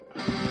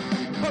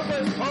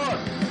Broncos Pod!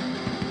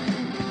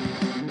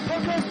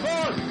 Broncos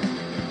Pod!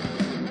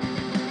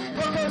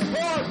 Broncos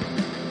Pod!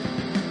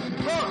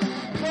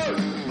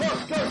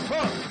 Broncos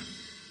Pod!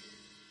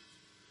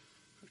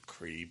 A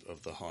creep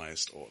of the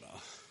highest order.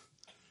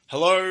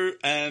 Hello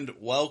and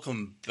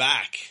welcome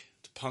back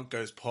to Punk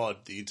Goes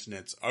Pod, the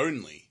internet's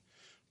only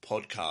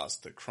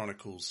podcast that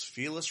chronicles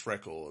Fearless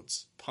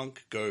Records'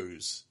 Punk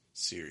Goes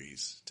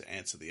series to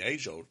answer the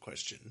age-old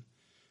question,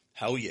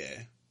 hell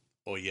yeah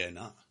or yeah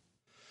nah.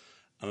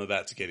 I'm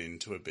about to get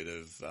into a bit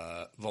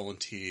of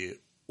volunteer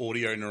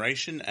audio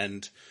narration,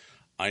 and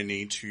I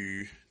need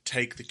to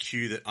take the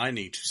cue that I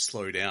need to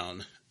slow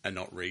down and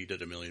not read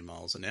at a million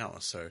miles an hour.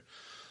 So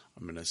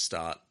I'm going to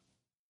start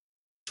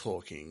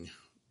talking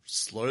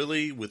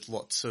slowly with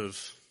lots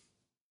of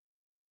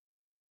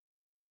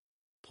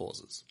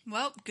pauses.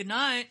 Well, good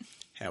night.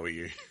 How are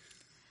you?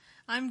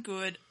 I'm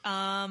good.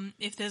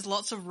 If there's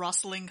lots of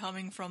rustling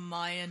coming from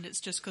my end, it's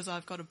just because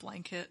I've got a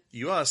blanket.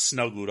 You are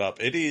snuggled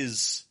up. It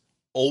is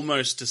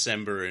almost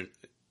December in...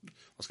 I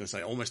was going to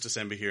say almost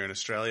December here in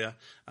Australia.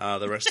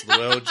 The rest of the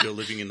world, you're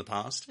living in the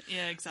past.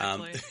 Yeah,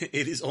 exactly.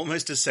 It is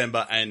almost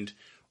December and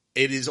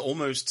it is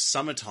almost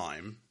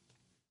summertime.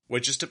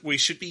 We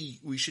should be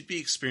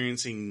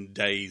experiencing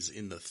days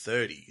in the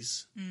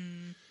 30s.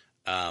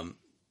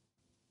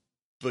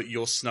 But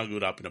you're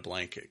snuggled up in a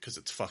blanket because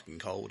it's fucking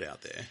cold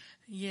out there.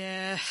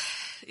 Yeah,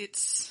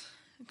 it's...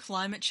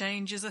 Climate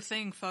change is a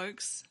thing,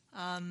 folks.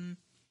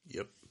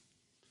 Yep.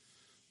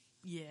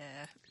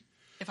 Yeah.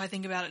 If I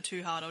think about it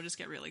too hard, I'll just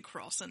get really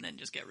cross and then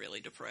just get really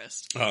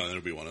depressed. Oh,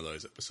 that'll be one of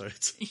those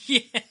episodes. Yeah.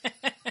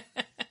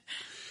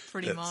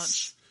 Pretty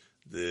much.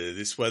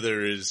 This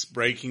weather is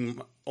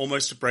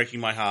almost breaking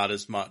my heart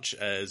as much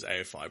as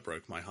AFI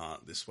broke my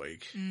heart this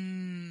week.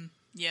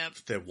 Yep.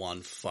 Their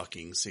one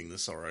fucking Sing the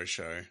Sorrow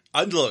show.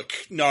 And look,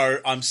 no,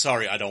 I'm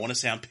sorry. I don't want to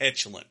sound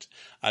petulant.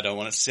 I don't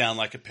want to sound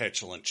like a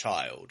petulant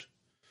child.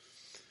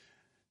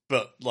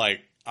 But,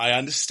 like, I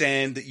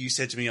understand that you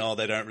said to me, oh,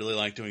 they don't really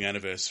like doing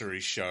anniversary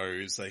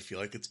shows. They feel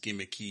like it's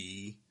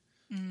gimmicky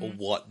or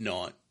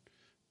whatnot.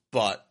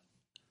 But,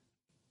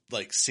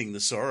 like, Sing the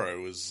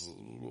Sorrow was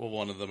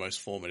one of the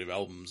most formative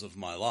albums of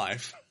my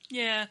life.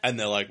 Yeah. And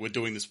they're like, we're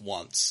doing this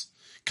once.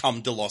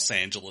 Come to Los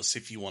Angeles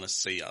if you want to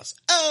see us.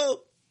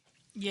 Oh!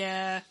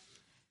 Yeah.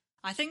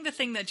 I think the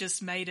thing that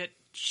just made it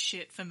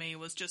shit for me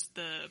was just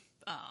the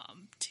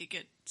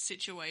ticket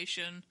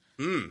situation.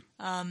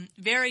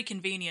 Very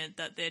convenient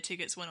that their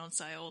tickets went on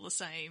sale the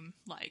same,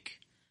 like,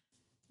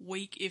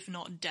 week, if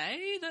not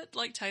day, that,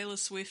 like, Taylor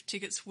Swift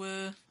tickets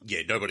were.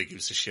 Yeah, nobody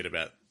gives a shit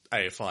about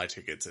AFI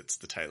tickets. It's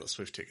the Taylor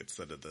Swift tickets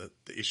that are the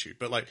issue.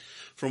 But, like,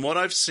 from what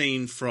I've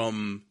seen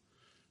from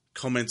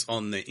comments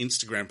on their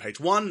Instagram page,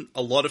 one,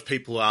 a lot of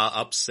people are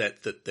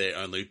upset that they're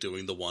only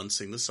doing the one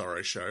Sing the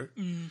Sorrow show.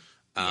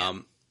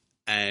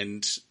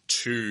 And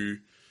two,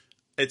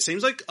 it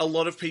seems like a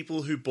lot of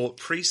people who bought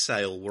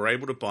pre-sale were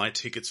able to buy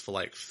tickets for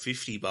like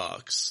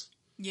 $50.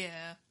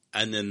 Yeah.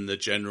 And then the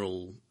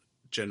general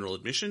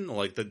admission, or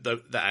like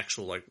the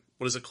actual, like,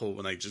 what is it called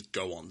when they just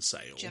go on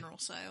sale?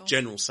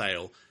 General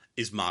sale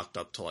is marked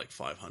up to like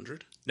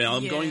 $500. Now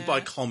I'm going by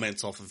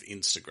comments off of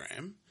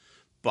Instagram,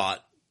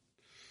 but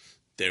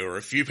there were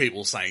a few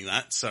people saying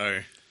that,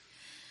 so.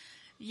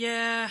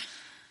 Yeah.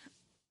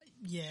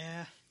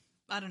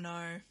 I don't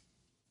know.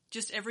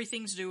 Just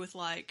everything to do with,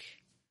 like,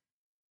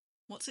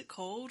 what's it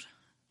called?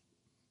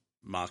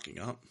 Marking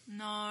up.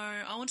 No,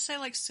 I want to say,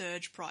 like,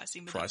 surge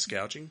pricing. But price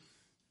gouging?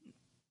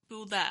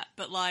 Well, that,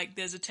 but, like,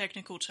 there's a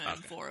technical term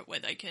for it where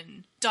they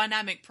can...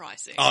 Dynamic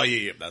pricing. Oh,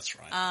 yeah, that's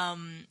right.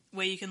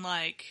 Where you can,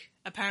 like,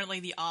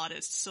 apparently the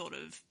artist sort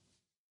of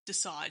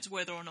decides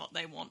whether or not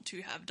they want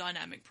to have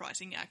dynamic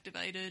pricing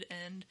activated,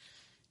 and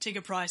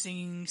ticket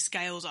pricing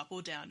scales up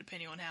or down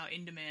depending on how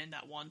in demand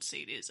that one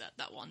seat is at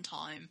that one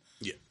time.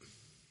 Yeah.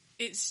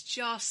 It's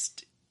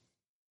just,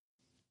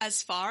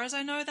 as far as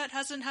I know, that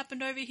hasn't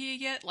happened over here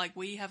yet. Like,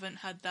 we haven't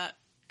had that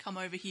come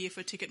over here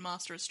for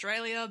Ticketmaster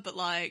Australia, but,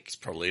 like... It's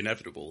probably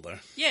inevitable, though.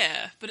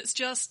 Yeah, but it's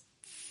just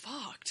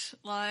fucked.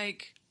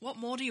 Like, what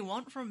more do you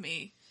want from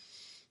me?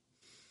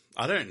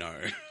 I don't know.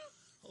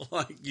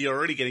 Like, you're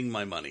already getting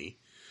my money.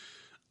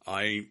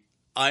 It's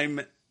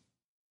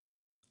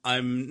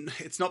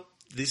not,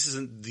 this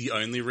isn't the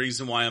only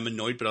reason why I'm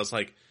annoyed, but I was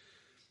like,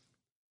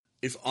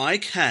 if I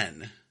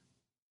can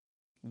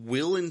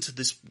will into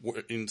this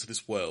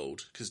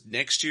world, because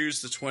next year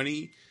is the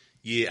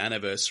 20-year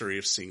anniversary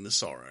of Sing the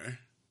Sorrow.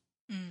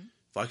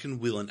 If I can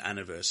will an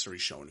anniversary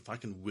show, and if I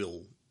can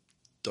will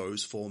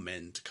those four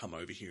men to come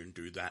over here and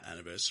do that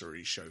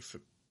anniversary show for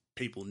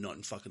people not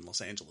in fucking Los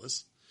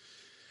Angeles,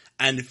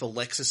 and if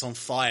Alexis on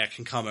Fire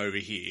can come over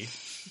here,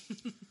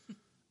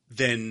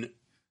 then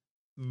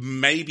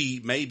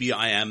maybe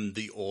I am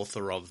the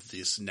author of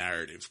this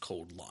narrative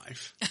called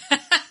life.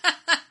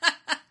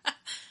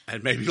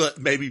 And maybe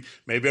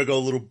I'll go a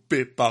little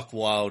bit buck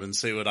wild and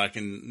see what I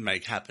can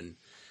make happen.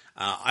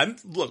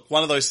 Look,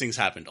 one of those things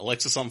happened.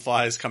 Alexis on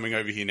Fire is coming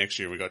over here next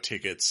year. We got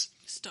tickets.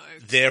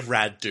 Stoked. They're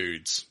rad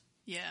dudes.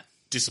 Yeah.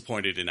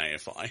 Disappointed in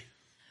AFI.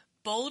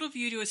 Bold of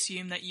you to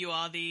assume that you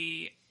are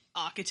the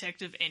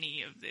architect of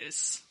any of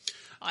this.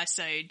 I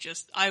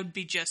would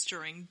be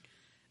gesturing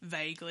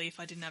vaguely if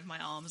I didn't have my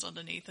arms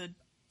underneath a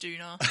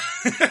doona.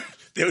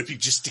 They would be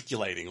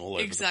gesticulating all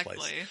over Exactly.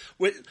 the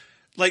place.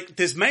 Like,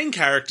 there's main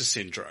character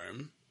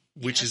syndrome,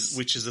 which Yes.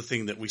 is a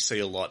thing that we see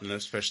a lot, and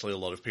especially a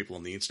lot of people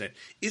on the internet.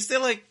 Is there,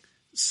 like,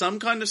 some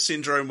kind of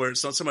syndrome where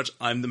it's not so much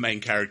I'm the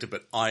main character,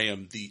 but I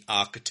am the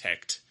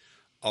architect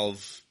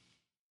of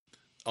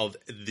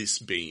this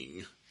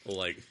being? Or,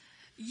 like...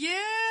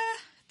 Yeah,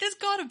 there's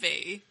gotta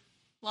be.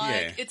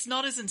 Like, Yeah. it's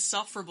not as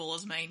insufferable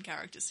as main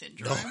character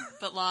syndrome, No.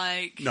 but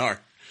like... No.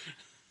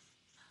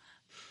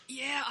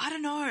 Yeah, I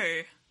don't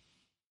know.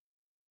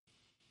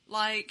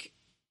 Like,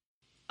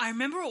 I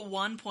remember at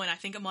one point, I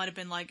think it might have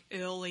been like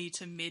early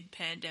to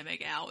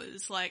mid-pandemic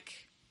hours,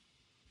 like,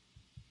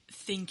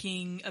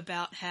 thinking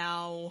about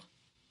how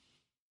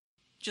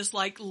just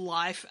like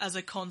life as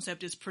a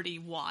concept is pretty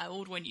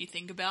wild when you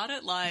think about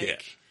it. Like, Yeah.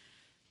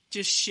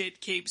 just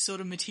shit keeps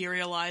sort of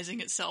materializing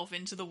itself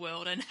into the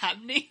world and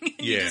happening. And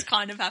you Yeah. just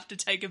kind of have to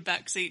take a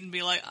backseat and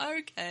be like,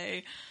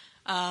 okay.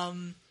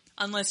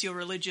 Unless you're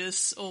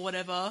religious or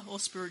whatever, or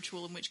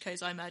spiritual, in which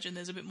case I imagine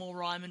there's a bit more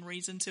rhyme and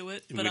reason to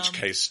it. In which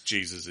case,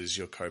 Jesus is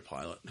your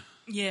co-pilot.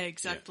 Yeah,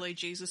 exactly. Yeah.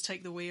 Jesus,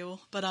 take the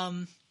wheel. But,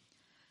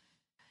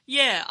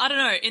 yeah, I don't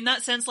know. In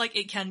that sense, like,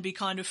 it can be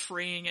kind of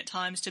freeing at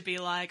times to be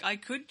like, I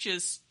could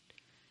just,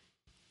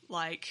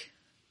 like,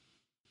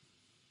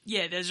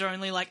 yeah, there's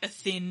only, like, a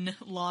thin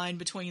line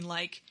between,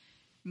 like,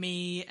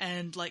 me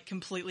and, like,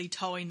 completely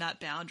towing that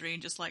boundary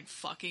and just, like,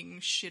 fucking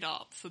shit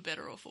up for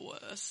better or for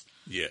worse.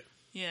 Yeah.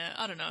 Yeah,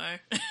 I don't know.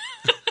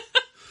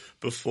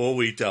 Before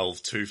we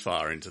delve too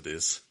far into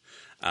this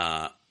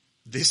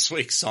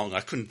week's song, I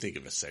couldn't think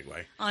of a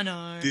segue. I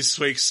know. This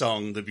week's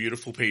song, The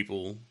Beautiful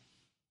People,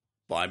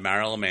 by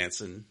Marilyn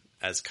Manson,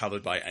 as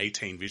covered by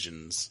 18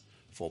 Visions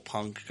for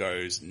Punk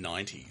Goes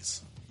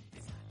 90s.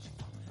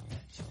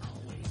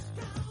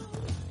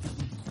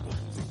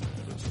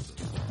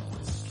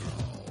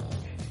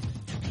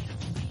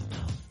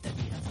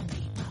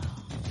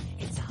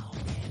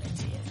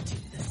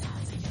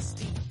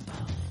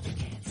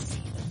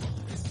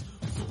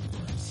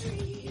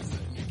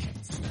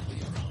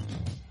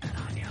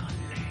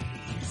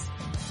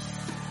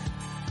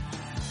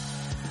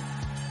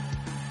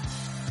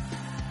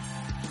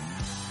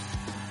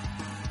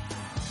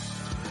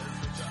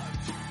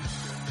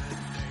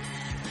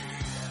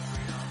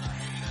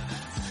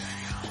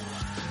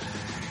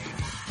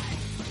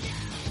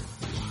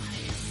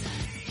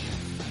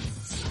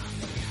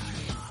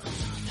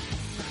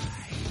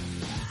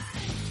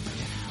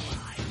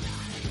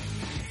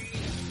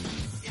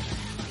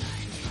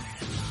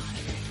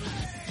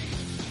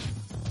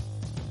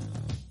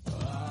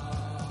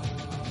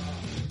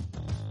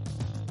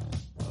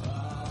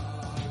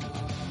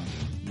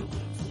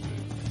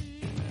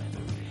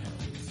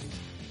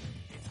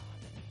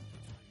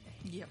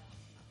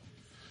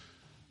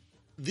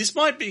 This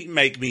might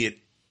make me a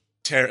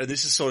terror.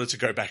 This is sort of to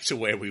go back to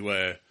where we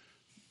were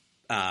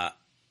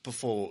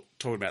before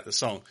talking about the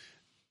song.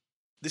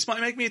 This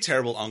might make me a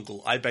terrible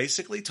uncle. I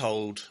basically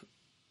told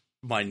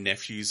my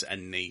nephews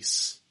and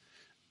niece,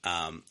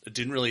 it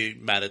didn't really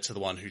matter to the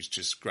one who's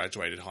just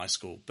graduated high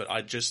school, but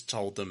I just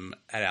told them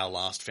at our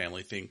last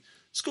family thing,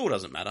 school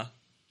doesn't matter.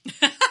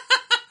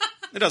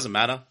 It doesn't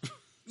matter.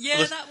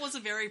 Yeah, that was a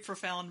very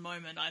profound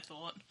moment, I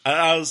thought.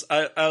 I was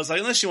like,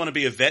 unless you want to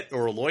be a vet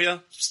or a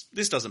lawyer,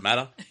 this doesn't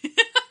matter.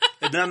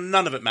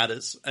 None of it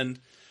matters. And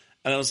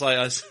I was like,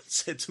 I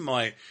said to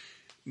my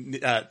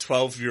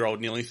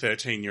 12-year-old, nearly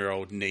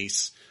 13-year-old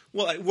niece,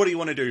 what do you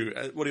want to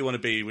do? What do you want to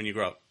be when you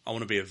grow up? I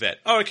want to be a vet.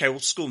 Oh, okay, well,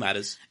 school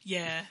matters.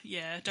 Yeah,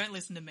 don't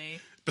listen to me.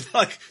 But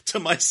like, to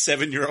my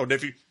 7-year-old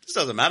nephew, this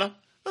doesn't matter.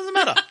 Doesn't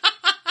matter.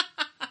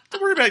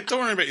 Don't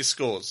worry about your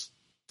scores.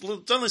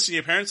 Don't listen to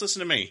your parents,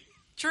 listen to me.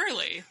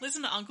 Truly.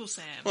 Listen to Uncle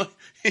Sam. But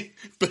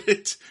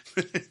it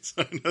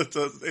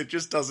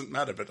just doesn't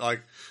matter. But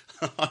like,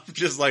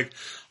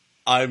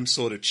 I'm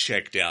sort of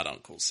checked out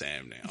Uncle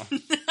Sam now.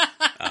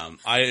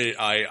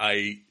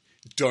 I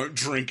don't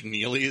drink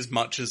nearly as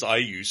much as I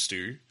used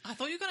to. I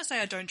thought you were going to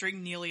say I don't drink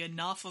nearly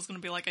enough. I was going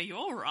to be like, are you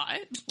all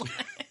right?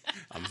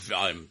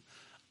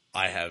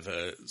 I have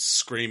a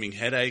screaming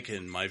headache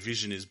and my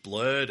vision is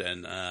blurred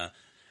and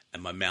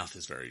my mouth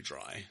is very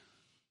dry.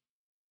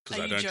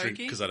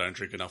 Because I don't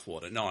drink enough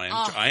water. No,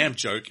 I am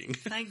joking.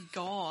 Thank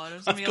God. I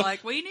was going to be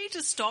like, we need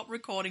to stop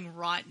recording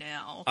right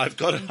now. And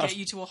get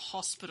you to a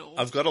hospital.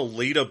 I've got a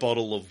litre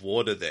bottle of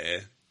water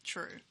there.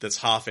 True. That's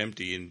half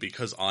empty, and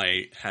because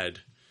I had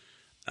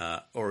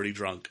already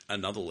drunk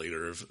another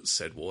litre of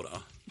said water.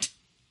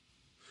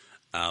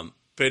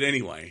 But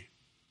anyway,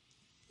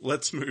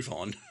 let's move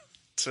on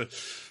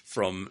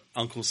from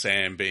Uncle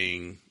Sam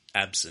being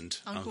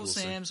absent. Uncle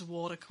Sam's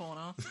water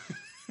corner.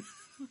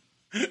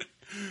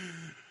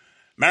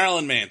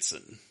 Marilyn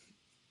Manson.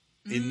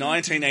 In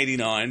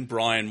 1989,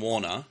 Brian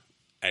Warner,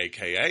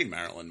 aka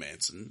Marilyn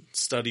Manson,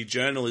 studied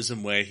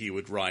journalism where he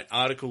would write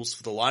articles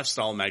for the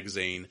lifestyle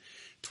magazine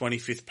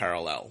 25th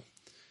Parallel.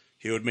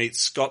 He would meet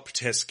Scott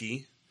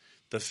Petesky,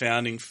 the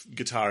founding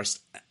guitarist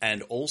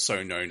and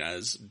also known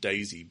as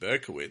Daisy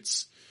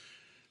Berkowitz,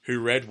 who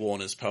read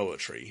Warner's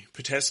poetry,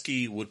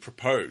 Patesky would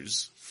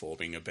propose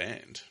forming a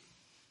band.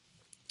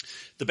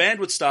 The band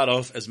would start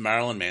off as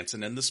Marilyn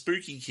Manson and the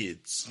Spooky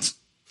Kids.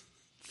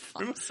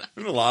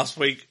 Remember last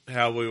week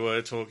how we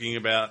were talking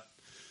about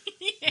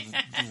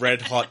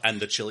Red Hot and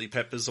the Chili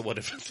Peppers or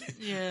whatever?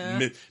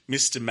 Yeah.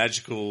 Mr.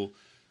 Magical...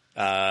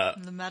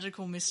 the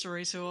Magical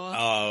Mystery Tour.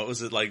 Oh,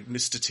 was it like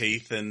Mr.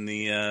 Teeth and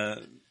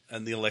the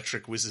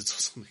Electric Wizards or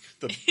something?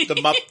 The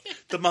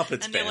Muppets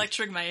And band. the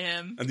Electric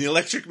Mayhem. And the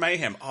Electric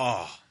Mayhem.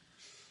 Oh,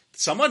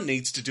 someone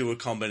needs to do a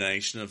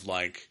combination of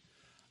like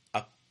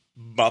a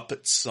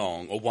Muppet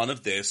song or one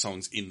of their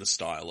songs in the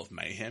style of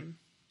Mayhem.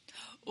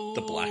 Ooh.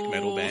 The black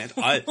metal band.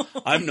 I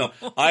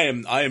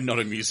am not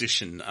a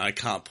musician. I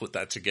can't put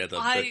that together.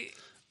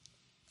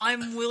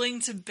 I'm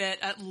willing to bet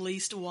at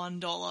least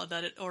 $1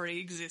 that it already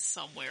exists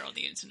somewhere on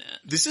the internet.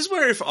 This is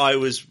where if I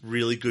was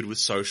really good with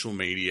social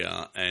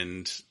media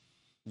and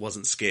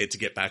wasn't scared to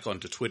get back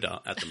onto Twitter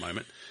at the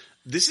moment,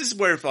 this is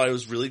where if I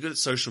was really good at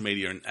social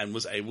media and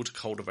was able to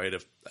cultivate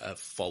a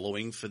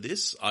following for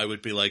this, I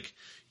would be like,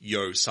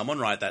 yo, someone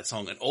write that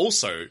song. And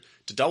also,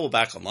 to double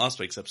back on last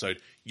week's episode,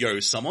 yo,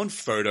 someone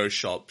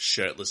Photoshop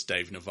shirtless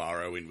Dave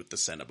Navarro in with the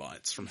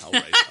Cenobites from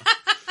Hellraiser.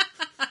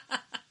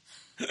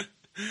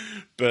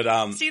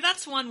 But see,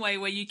 that's one way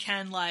where you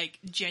can like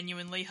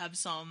genuinely have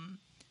some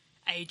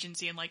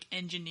agency and like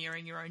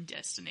engineering your own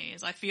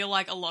destinies. I feel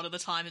like a lot of the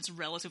time it's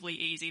relatively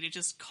easy to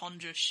just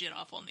conjure shit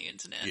up on the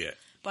internet. Yeah.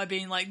 By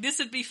being like, this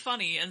would be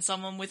funny, and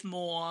someone with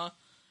more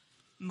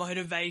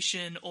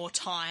motivation or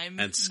time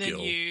and skill.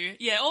 than you.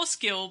 Yeah, or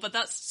skill, but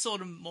that's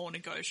sort of more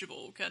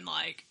negotiable, can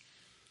like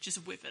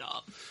just whip it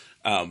up.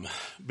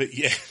 But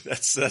yeah,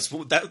 that's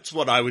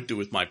what I would do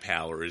with my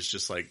power is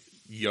just like,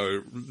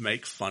 yo,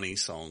 make funny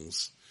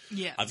songs.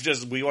 Yeah.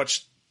 We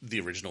watched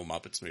the original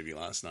Muppets movie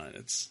last night.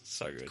 It's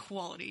so good.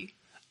 Quality.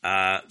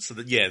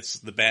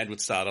 The band would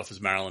start off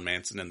as Marilyn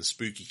Manson and the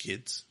Spooky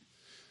Kids.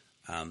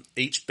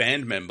 Each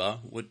band member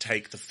would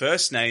take the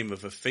first name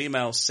of a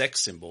female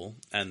sex symbol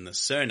and the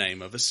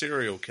surname of a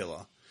serial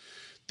killer.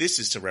 This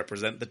is to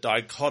represent the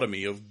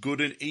dichotomy of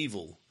good and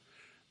evil.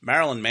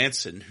 Marilyn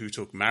Manson, who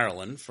took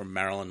Marilyn from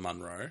Marilyn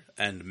Monroe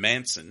and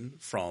Manson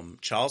from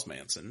Charles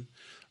Manson,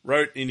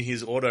 wrote in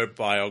his book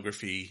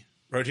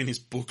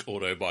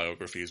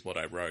autobiography is what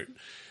I wrote,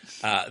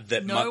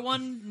 that no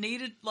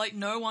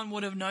one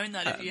would have known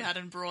that if you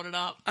hadn't brought it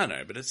up. I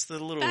know, but it's the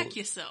little... Back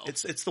yourself.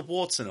 It's the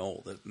warts and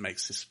all that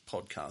makes this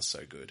podcast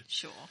so good.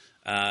 Sure.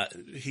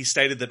 He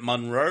stated that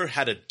Monroe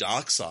had a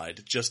dark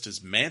side, just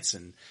as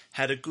Manson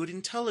had a good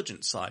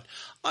intelligent side.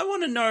 I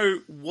want to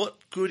know what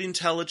good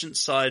intelligent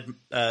side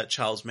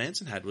Charles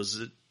Manson had. Was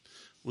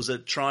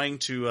it trying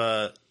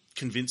to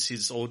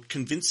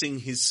convincing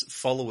his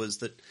followers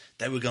that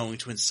they were going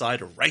to incite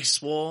a race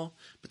war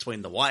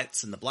between the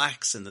whites and the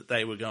blacks, and that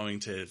they were going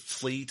to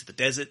flee to the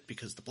desert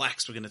because the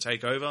blacks were going to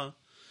take over?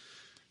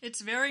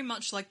 It's very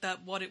much like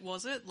that.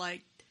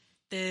 Like,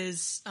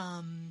 there's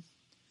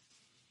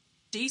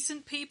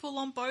decent people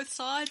on both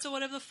sides, or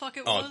whatever the fuck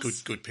it was. Oh,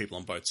 good people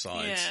on both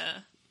sides.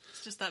 Yeah.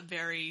 It's just that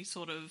very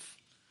sort of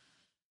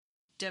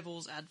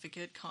devil's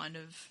advocate kind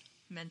of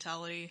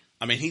mentality.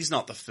 I mean, he's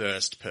not the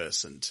first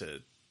person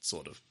to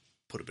sort of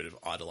put a bit of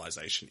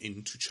idolization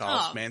into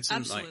Charles Manson.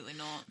 Absolutely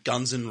not.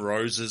 Guns N'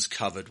 Roses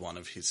covered one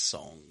of his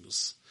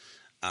songs.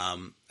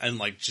 And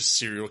like just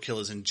serial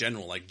killers in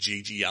general, like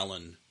Gigi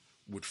Allen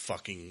would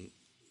fucking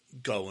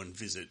go and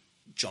visit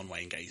John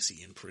Wayne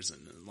Gacy in prison,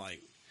 and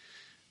like,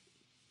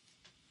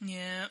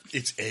 yeah,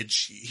 it's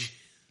edgy.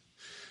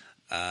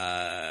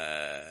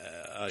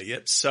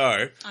 Yep.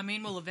 So, I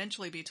mean, we'll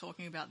eventually be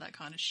talking about that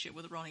kind of shit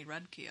with Ronnie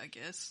Radke, I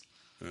guess.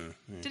 Yeah.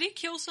 Did he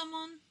kill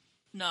someone?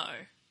 No.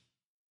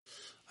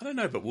 I don't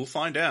know, but we'll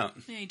find out.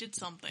 Yeah, he did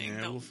something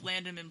that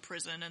landed him in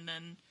prison, and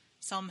then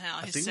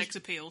somehow his sex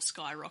appeal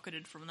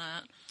skyrocketed from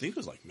that. I think it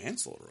was like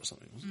manslaughter or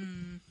something, wasn't it?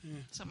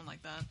 Yeah. Something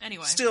like that.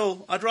 Anyway.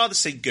 Still, I'd rather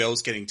see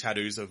girls getting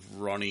tattoos of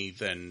Ronnie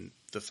than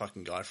the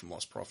fucking guy from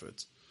Lost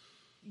Prophets.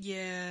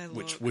 Yeah,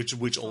 look,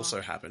 which also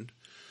happened.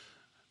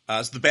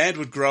 So the band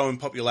would grow in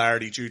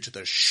popularity due to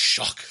the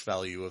shock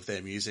value of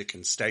their music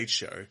and stage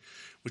show,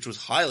 which was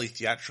highly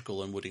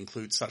theatrical and would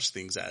include such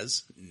things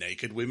as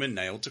naked women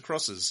nailed to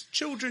crosses,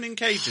 children in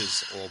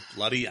cages, or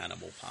bloody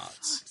animal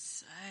parts.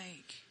 Fuck's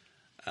sake.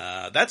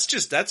 That's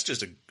just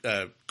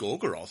a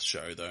Gorgoroth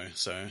show, though.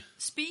 So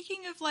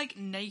speaking of like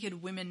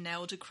naked women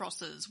nailed to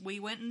crosses,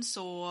 we went and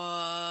saw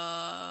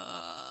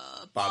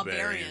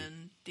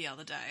Barbarian the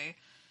other day.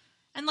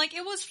 And, like,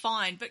 it was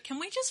fine, but can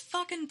we just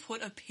fucking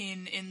put a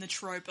pin in the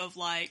trope of,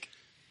 like,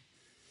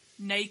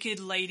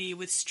 naked lady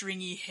with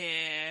stringy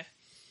hair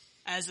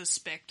as a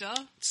spectre?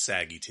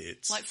 Saggy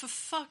tits. Like, for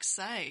fuck's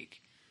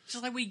sake.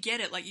 Just like, we get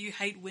it, like, you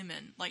hate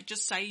women. Like,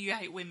 just say you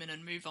hate women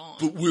and move on.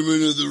 But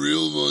women are the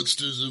real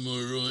monsters, am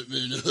I right,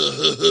 man?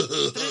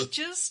 But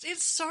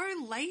it's so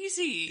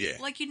lazy.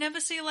 Yeah. Like, you never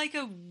see, like,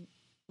 a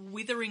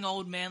withering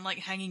old man like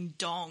hanging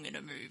dong in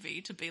a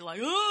movie to be like,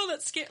 oh,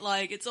 that's scary.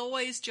 Like, it's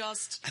always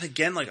just... And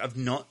again, like, I've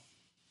not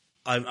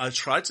I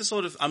tried to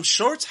sort of, I'm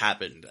sure it's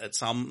happened at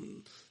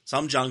some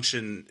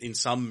junction in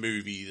some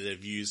movie.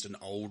 They've used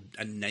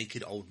a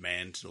naked old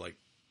man to like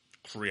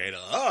create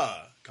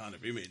a kind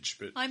of image,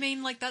 but I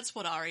mean, like, that's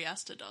what Ari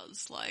Aster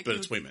does. Like, but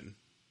it's women.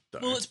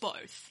 Well, it's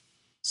both.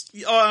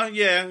 Oh,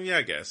 yeah,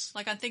 I guess.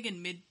 Like, I'm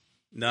thinking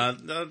No, I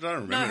don't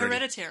remember. No,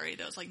 Hereditary,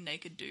 there was, like,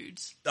 naked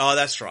dudes. Oh,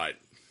 that's right.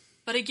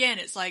 But again,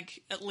 it's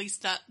like, at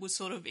least that was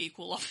sort of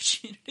equal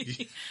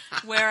opportunity.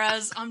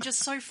 Whereas, I'm just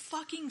so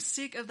fucking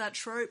sick of that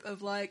trope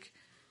of, like,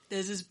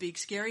 there's this big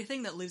scary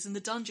thing that lives in the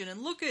dungeon,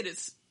 and look at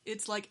it,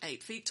 it's like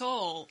 8 feet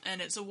tall,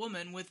 and it's a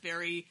woman with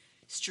very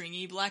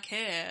stringy black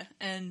hair,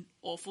 and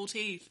awful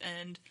teeth,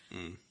 and,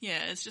 yeah,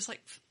 it's just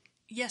like,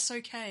 yes,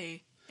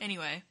 okay.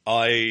 Anyway.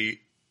 I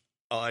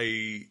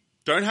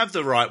don't have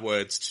the right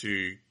words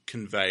to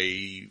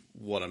convey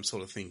what I'm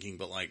sort of thinking,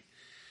 but like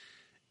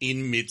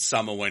in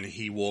Midsummer when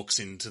he walks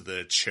into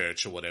the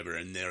church or whatever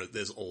and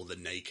there's all the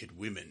naked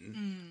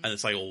women and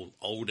it's like all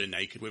older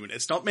naked women.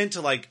 It's not meant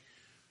to like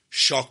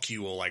shock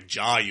you or like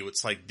jar you.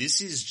 It's like, this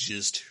is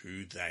just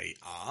who they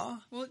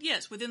are. Well,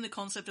 yes, within the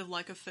concept of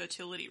like a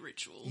fertility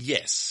ritual.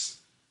 Yes.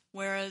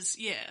 Whereas,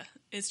 yeah,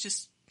 it's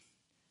just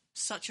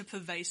such a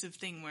pervasive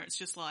thing where it's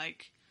just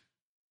like,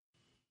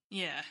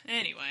 yeah,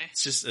 anyway.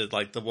 It's just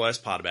like the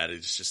worst part about it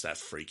is just that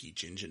freaky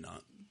ginger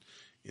nut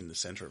in the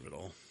center of it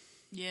all.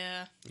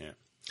 Yeah.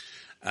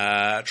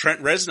 Yeah.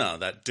 Trent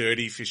Reznor, that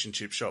dirty fish and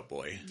chip shop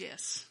boy.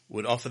 Yes.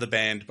 Would offer the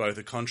band both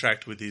a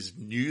contract with his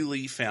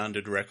newly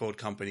founded record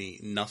company,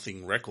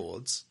 Nothing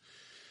Records.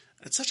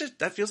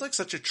 That feels like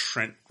such a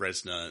Trent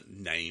Reznor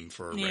name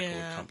for a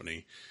record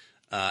company.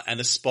 And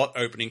a spot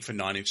opening for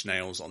Nine Inch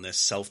Nails on their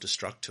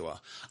Self-Destruct tour.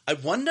 I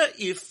wonder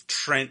if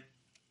Trent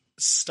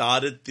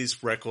started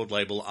this record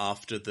label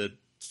after the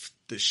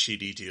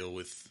shitty deal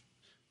with...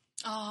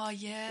 Oh,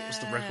 yeah. What was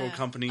the record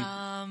company?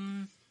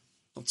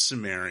 Not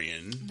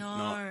Sumerian.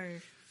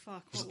 Fuck,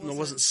 what was it? It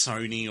wasn't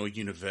Sony or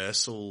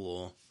Universal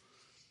or...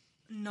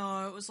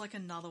 No, it was like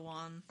another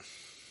one.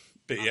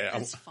 But yeah...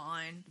 It's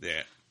fine.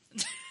 Yeah.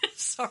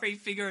 Sorry,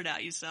 figure it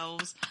out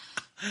yourselves.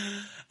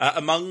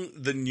 Among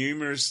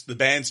the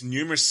band's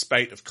numerous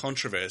spate of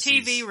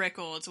controversies... TV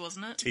Records,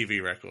 wasn't it?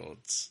 TV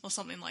Records. Or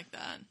something like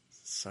that.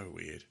 So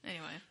weird.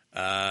 Anyway.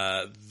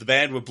 The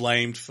band were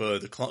blamed for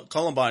the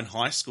Columbine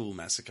High School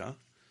massacre.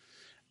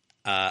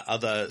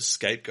 Other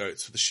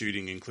scapegoats for the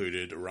shooting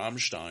included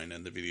Rammstein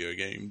and the video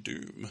game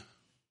Doom.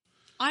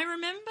 I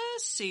remember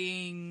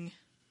seeing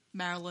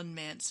Marilyn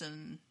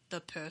Manson,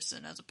 the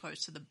person, as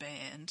opposed to the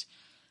band.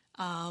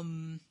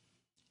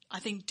 I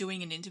think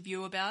doing an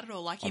interview about it,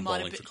 or like he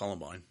might have been... for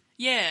Columbine.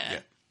 Yeah.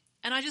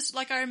 And I just,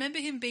 like, I remember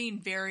him being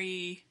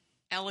very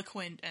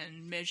eloquent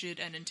and measured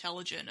and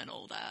intelligent and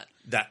all that.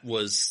 That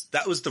was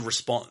the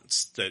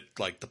response that,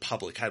 like, the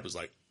public had, was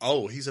like,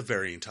 oh, he's a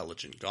very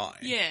intelligent guy.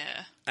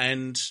 Yeah.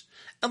 And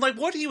like,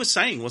 what he was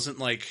saying wasn't,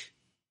 like,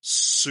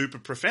 super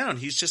profound.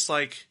 He's just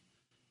like,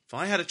 if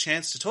I had a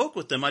chance to talk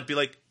with them, I'd be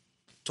like,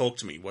 talk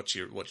to me. What's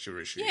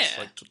your issues? Yeah.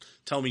 Like,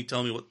 tell me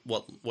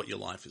what your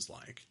life is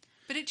like.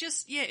 But it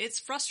just, it's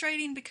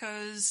frustrating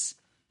because,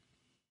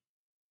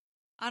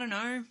 I don't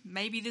know,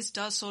 maybe this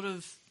does sort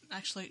of,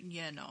 actually,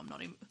 I'm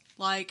not even,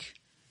 like,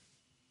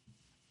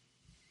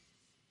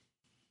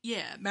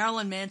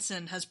 Marilyn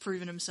Manson has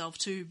proven himself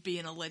to be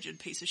an alleged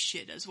piece of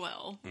shit as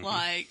well. Mm-hmm.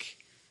 Like,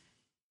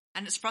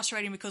 and it's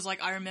frustrating because,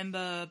 like, I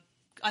remember,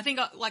 I think,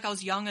 like, I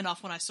was young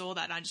enough when I saw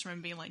that, and I just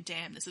remember being like,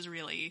 damn, this is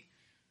really,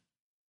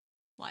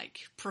 like,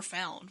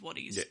 profound what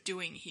he's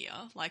doing here.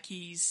 Like,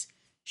 he's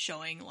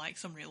showing, like,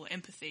 some real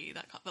empathy,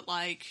 but,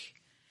 like,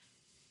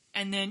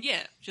 and then,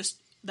 just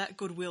that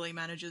goodwill he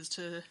manages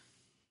to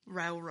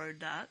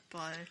railroad that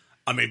by...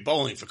 I mean,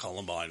 Bowling for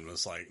Columbine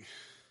was, like, it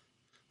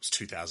was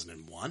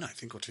 2001, I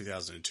think, or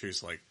 2002,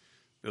 so, like,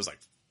 there was, like,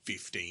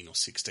 15 or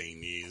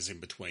 16 years in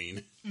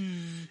between.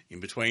 In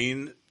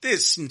between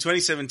this, in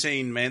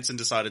 2017, Manson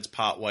decided to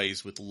part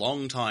ways with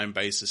longtime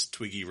bassist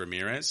Twiggy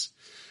Ramirez.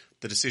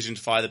 The decision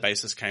to fire the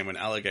bassist came when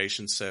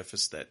allegations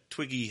surfaced that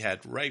Twiggy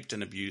had raped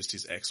and abused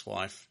his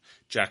ex-wife,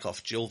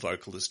 Jack-Off Jill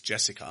vocalist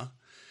Jessica.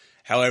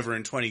 However,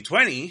 in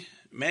 2020,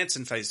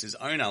 Manson faced his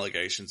own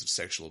allegations of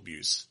sexual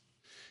abuse.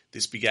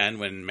 This began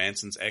when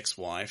Manson's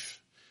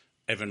ex-wife,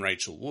 Evan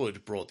Rachel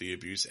Wood, brought the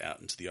abuse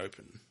out into the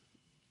open.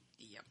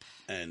 Yep.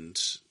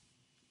 And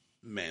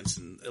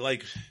Manson,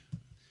 like,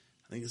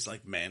 I think it's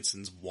like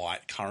Manson's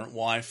current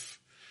wife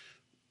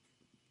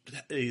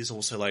is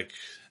also, like,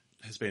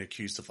 has been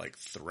accused of, like,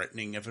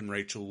 threatening Evan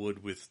Rachel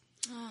Wood with,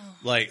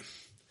 like,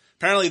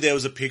 apparently there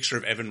was a picture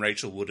of Evan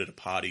Rachel Wood at a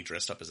party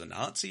dressed up as a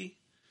Nazi.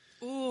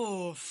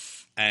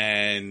 Oof.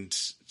 And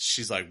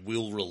she's like,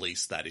 we'll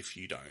release that if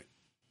you don't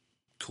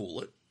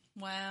cool it.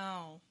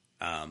 Wow.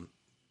 I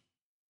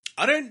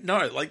don't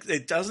know. Like,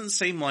 it doesn't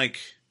seem like,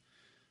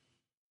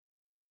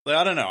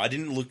 I don't know. I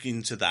didn't look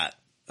into that.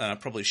 I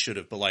probably should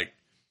have, but, like,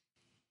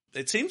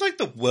 it seems like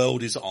the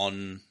world is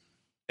on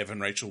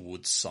Evan Rachel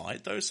Wood's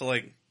side, though. So,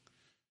 like,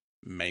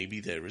 maybe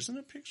there isn't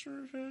a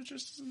picture of her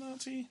just as a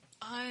Nazi.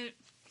 I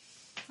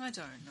don't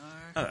know.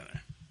 I don't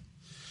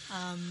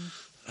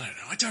know. I don't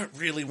know. I don't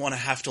really want to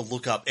have to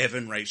look up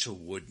Evan Rachel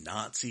Wood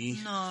Nazi.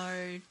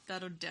 No,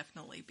 that'll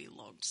definitely be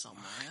logged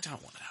somewhere. I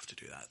don't want to have to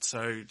do that.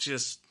 So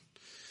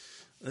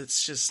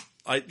it's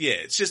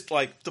just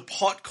like the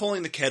pot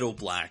calling the kettle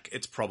black.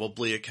 It's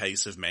probably a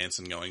case of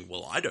Manson going,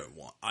 well, I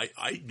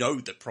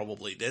know that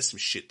probably there's some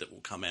shit that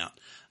will come out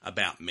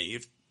about me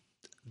if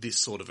this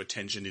sort of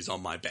attention is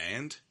on my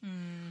band.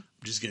 I'm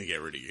just going to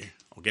get rid of you.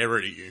 I'll get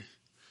rid of you.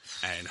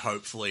 And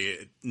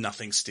hopefully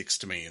nothing sticks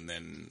to me, and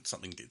then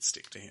something did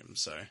stick to him,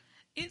 so.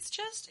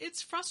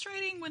 It's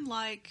frustrating when,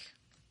 like,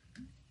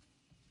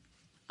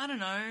 I don't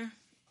know.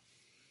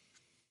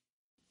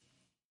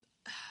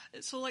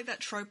 It's all like that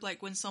trope,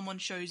 like, when someone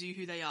shows you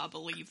who they are,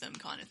 believe them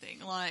kind of thing.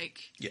 Like,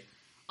 yeah.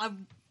 I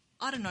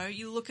don't know,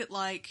 you look at,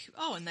 like,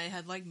 and they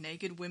had, like,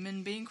 naked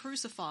women being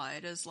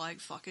crucified as, like,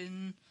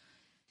 fucking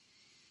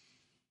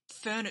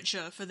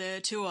furniture for their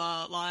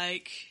tour,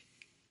 like,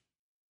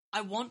 I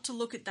want to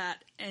look at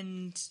that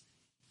and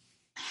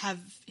have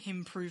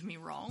him prove me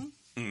wrong.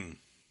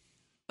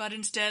 But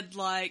instead,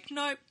 like,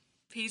 nope,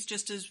 he's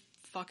just as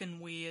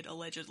fucking weird,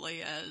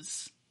 allegedly,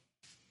 as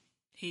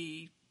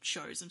he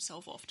shows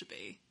himself off to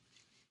be.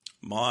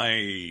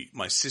 My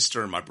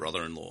sister and my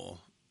brother-in-law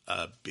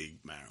are big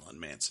Marilyn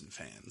Manson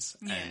fans.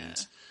 Yeah.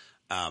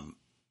 And,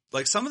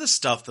 like, some of the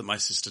stuff that my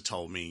sister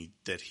told me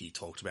that he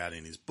talked about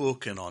in his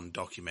book and on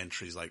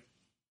documentaries, like,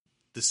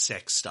 the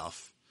sex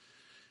stuff,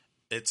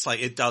 it's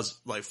like, it does,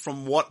 like,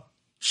 from what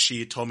she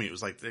had told me, it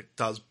was like, it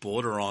does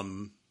border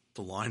on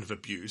the line of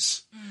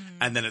abuse.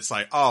 And then it's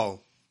like,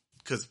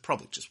 because it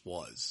probably just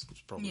was.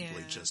 It's probably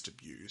just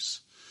abuse.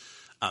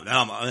 And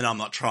I'm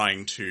not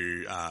trying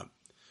to,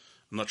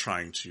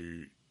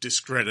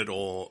 discredit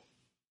or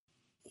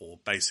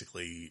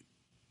basically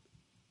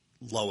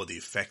lower the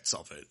effects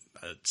of it.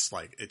 It's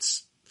like,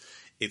 it's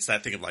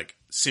that thing of like,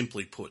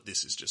 simply put,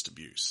 this is just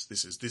abuse.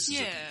 This is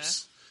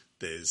abuse.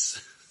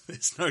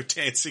 There's no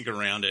dancing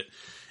around it.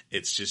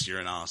 It's just, you're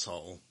an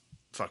asshole.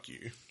 Fuck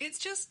you. It's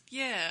just,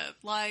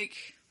 like,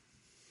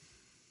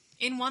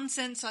 in one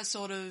sense, I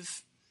sort of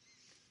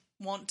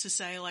want to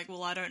say, like,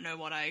 well, I don't know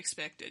what I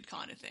expected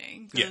kind of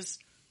thing. Because,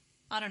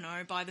 I don't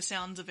know, by the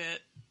sounds of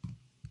it,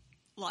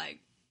 like,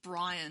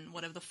 Brian,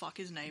 whatever the fuck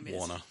his name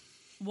is.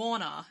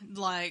 Warner,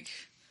 like,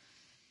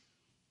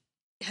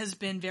 has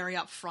been very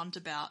upfront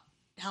about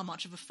how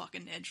much of a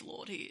fucking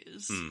edgelord he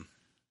is.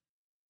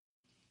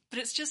 But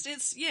it's just,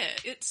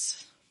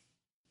 it's,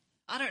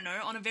 I don't know,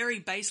 on a very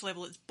base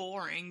level it's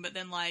boring, but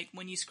then, like,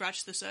 when you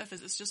scratch the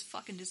surface, it's just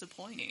fucking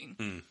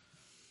disappointing.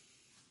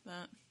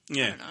 But,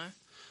 I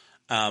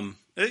don't know.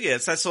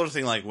 It's that sort of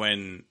thing, like,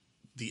 when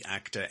the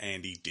actor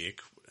Andy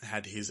Dick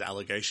had his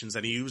allegations,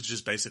 and he was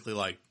just basically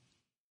like,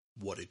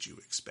 what did you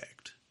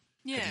expect?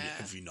 Yeah.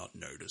 Have you not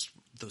noticed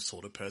the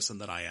sort of person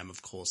that I am?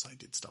 Of course I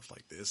did stuff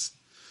like this.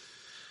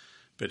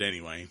 But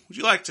anyway, would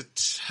you like to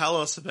tell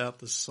us about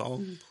the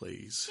song,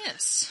 please?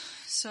 Yes.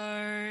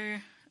 So,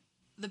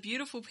 The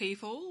Beautiful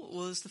People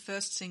was the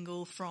first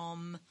single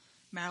from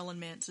Marilyn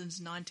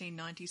Manson's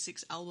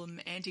 1996 album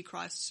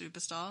Antichrist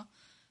Superstar.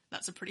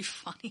 That's a pretty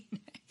funny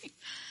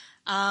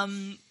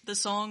name. The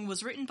song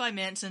was written by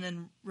Manson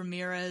and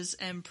Ramirez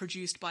and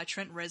produced by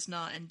Trent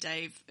Reznor and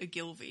Dave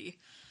Ogilvy.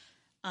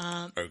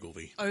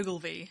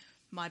 Ogilvy,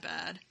 my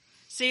bad.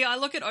 See, I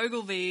look at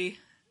Ogilvy,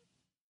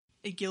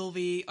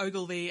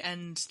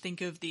 and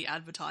think of the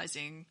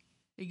advertising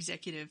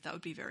executive. That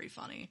would be very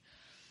funny.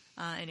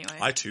 Anyway.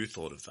 I too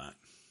thought of that.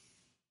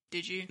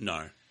 Did you?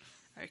 No.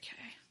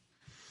 Okay.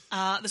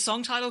 The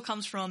song title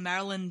comes from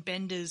Marilyn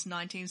Bender's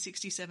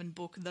 1967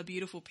 book, The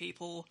Beautiful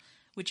People,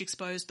 which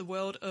exposed the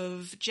world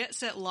of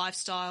jet-set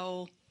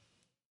lifestyle.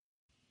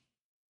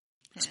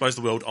 Exposed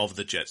the world of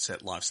the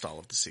jet-set lifestyle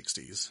of the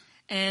 60s.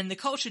 And the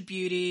cultured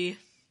beauty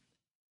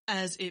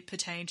as it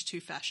pertained to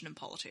fashion and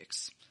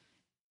politics.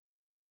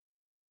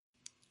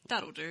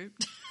 That'll do.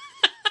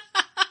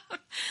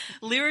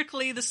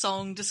 Lyrically, the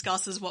song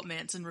discusses what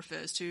Manson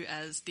refers to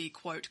as the,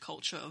 quote,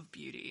 culture of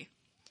beauty.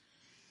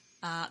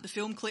 The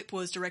film clip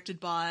was directed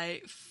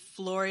by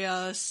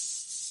Floria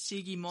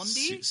Sigismondi,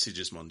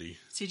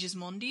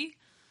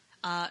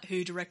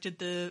 who directed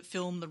the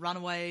film The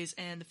Runaways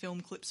and the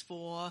film clips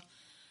for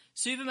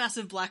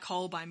Supermassive Black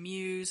Hole by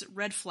Muse,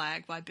 Red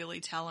Flag by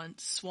Billy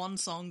Talent, Swan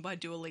Song by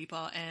Dua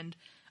Lipa, and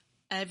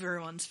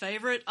everyone's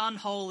favourite,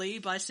 Unholy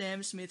by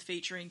Sam Smith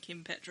featuring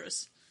Kim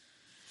Petras.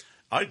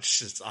 I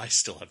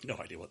still have no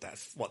idea what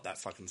that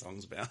fucking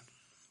song's about.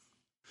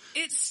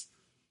 It's,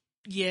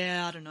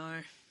 I don't know.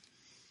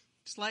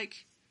 It's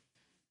like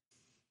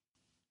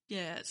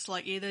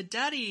either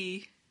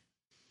Daddy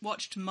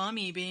watched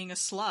Mummy being a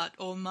slut,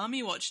 or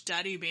Mummy watched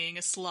Daddy being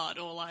a slut,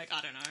 or like,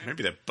 I don't know.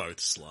 Maybe they're both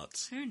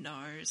sluts. Who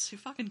knows? Who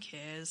fucking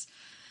cares?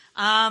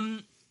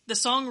 The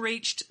song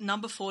reached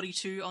number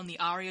 42 on the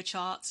ARIA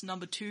charts,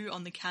 number 2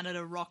 on the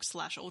Canada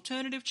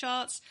rock/alternative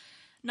charts,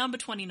 number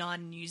 29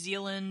 in New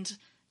Zealand,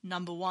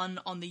 number 1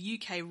 on the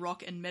UK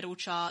rock and metal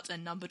charts,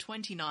 and number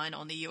 29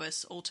 on the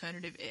US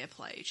alternative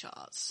airplay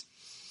charts.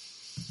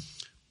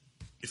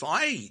 If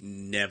I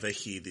never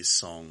hear this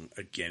song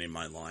again in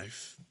my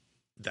life,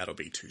 that'll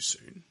be too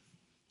soon.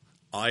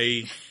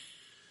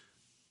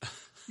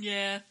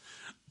 Yeah.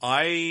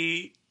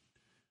 As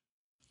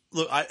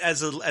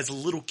a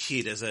little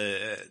kid, as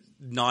a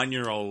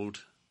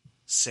 9-year-old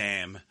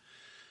Sam,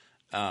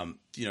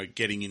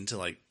 getting into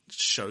like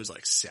shows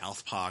like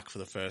South Park for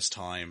the first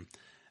time,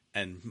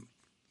 and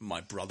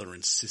my brother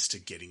and sister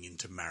getting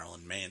into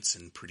Marilyn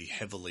Manson pretty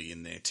heavily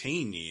in their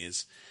teen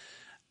years,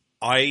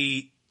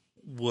 I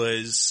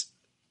was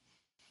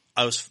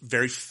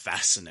very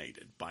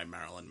fascinated by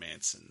Marilyn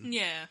Manson.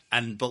 Yeah.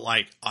 But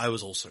I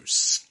was also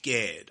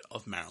scared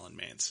of Marilyn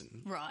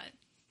Manson. Right.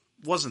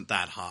 Wasn't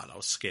that hard. I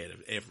was scared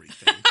of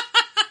everything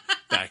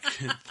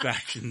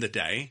back in the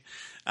day.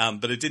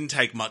 But it didn't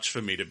take much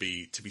for me to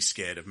be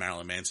scared of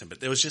Marilyn Manson. But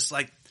there was just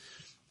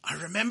I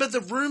remember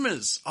the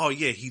rumors. Oh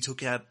yeah, he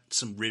took out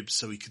some ribs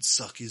so he could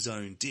suck his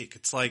own dick.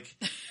 It's like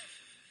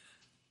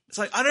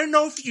I don't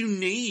know if you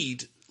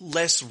need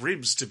less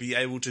ribs to be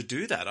able to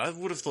do that. I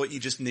would have thought you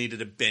just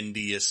needed a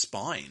bendier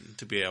spine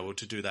to be able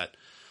to do that.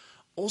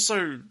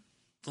 Also,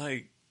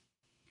 I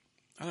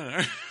don't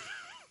know.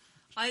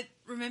 I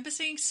remember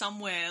seeing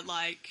somewhere,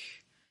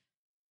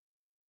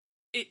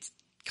 it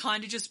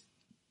kind of just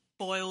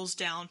boils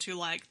down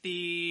to,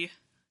 the,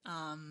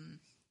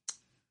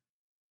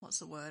 what's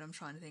the word I'm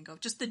trying to think of?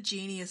 Just the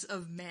genius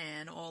of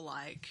man, or,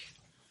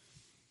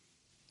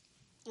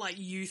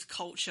 youth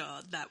culture,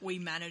 that we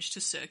managed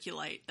to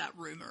circulate that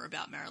rumor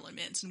about Marilyn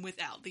Manson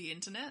without the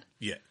internet.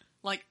 Yeah.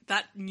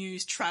 That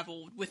news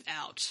travelled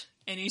without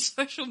any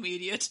social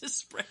media to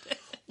spread it.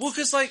 Well,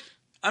 because, so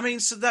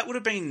that would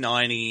have been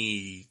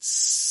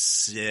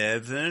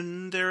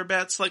 97,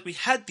 thereabouts. We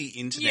had the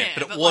internet,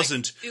 but it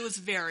wasn't... it was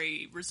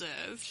very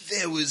reserved.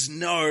 There was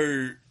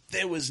no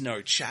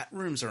chat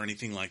rooms or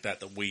anything like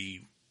that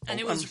we... And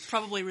it was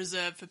probably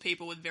reserved for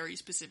people with very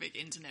specific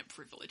internet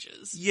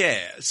privileges. Yeah,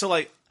 so,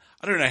 I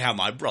don't know how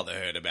my brother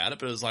heard about it,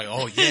 but it was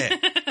oh, yeah.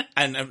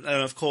 and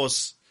of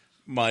course,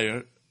 I'm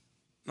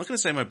not going to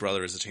say my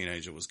brother as a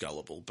teenager was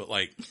gullible, but,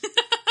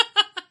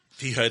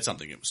 he heard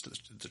something, it was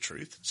the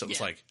truth. So it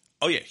was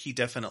oh yeah, he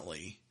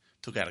definitely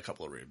took out a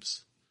couple of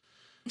ribs.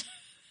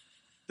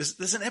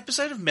 There's an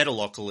episode of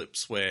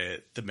Metalocalypse where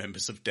the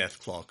members of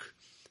Death Clock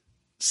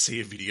see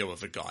a video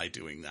of a guy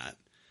doing that.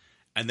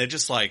 And they're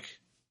just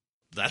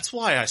that's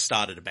why I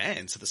started a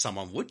band, so that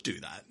someone would do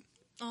that.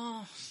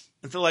 Oh.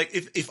 And so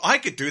if I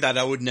could do that,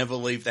 I would never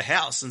leave the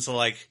house. And so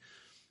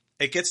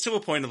it gets to a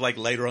point of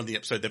later on in the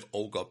episode, they've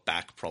all got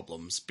back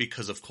problems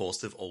because of course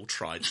they've all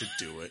tried to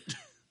do it.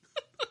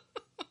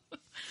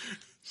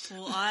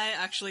 Well, I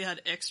actually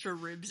had extra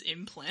ribs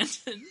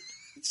implanted.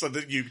 so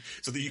that you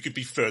could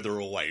be further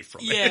away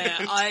from it. Yeah,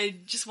 I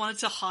just wanted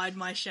to hide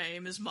my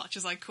shame as much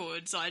as I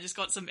could, so I just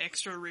got some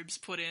extra ribs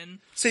put in.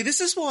 See,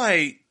 this is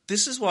why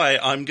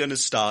I'm going to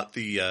start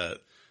the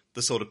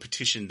sort of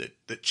petition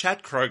that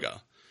Chad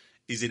Kroeger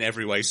is in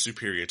every way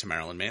superior to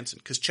Marilyn Manson,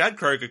 because Chad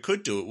Kroeger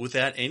could do it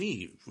without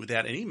any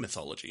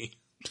mythology.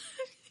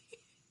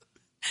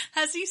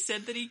 Has he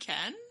said that he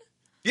can?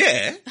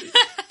 Yeah,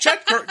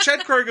 Chad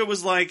Kroeger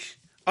was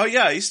oh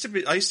yeah, I used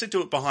to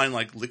do it behind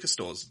liquor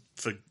stores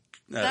for.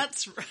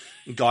 That's right.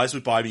 Guys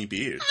would buy me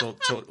beer.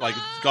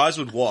 Guys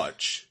would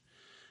watch,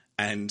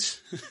 and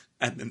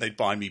then they'd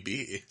buy me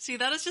beer. See,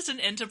 that is just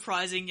an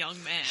enterprising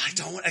young man. I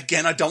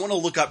don't want to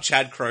look up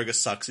Chad Kroeger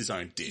sucks his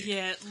own dick.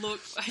 Yeah, look.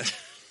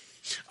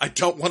 I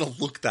don't want to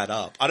look that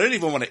up. I don't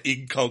even want to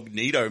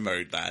incognito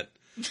mode that.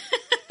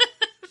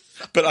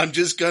 But I'm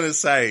just going to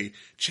say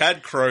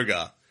Chad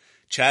Kroeger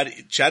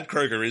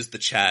is the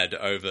Chad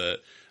over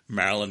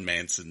Marilyn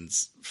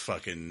Manson's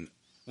fucking...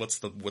 What's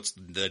the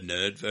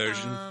nerd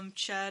version?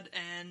 Chad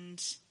and...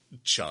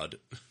 Chud.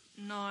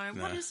 No,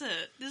 what is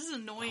it? This is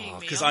annoying me.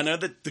 Because I know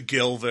that the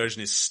girl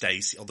version is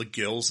Stacy, or the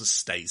girls are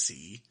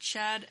Stacy.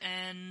 Chad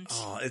and...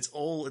 Oh, it's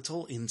all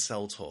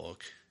incel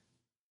talk.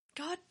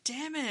 God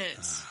damn it.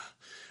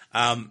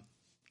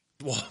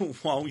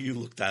 While you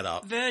look that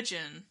up.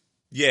 Virgin.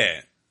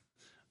 Yeah.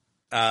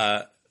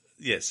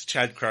 Yes,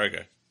 Chad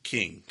Kroeger,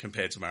 king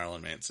compared to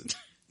Marilyn Manson.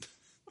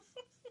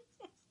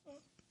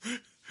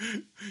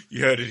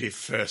 You heard it here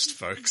first,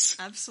 folks.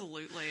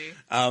 Absolutely.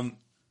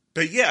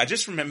 But yeah, I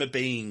just remember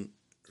being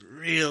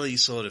really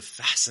sort of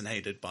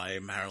fascinated by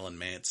Marilyn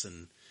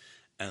Manson,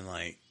 and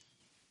I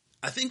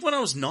think when I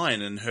was 9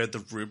 and heard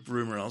the rib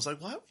rumor, I was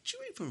like, why would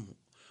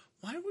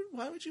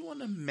you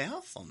want a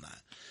mouth on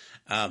that?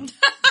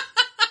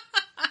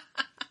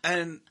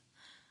 And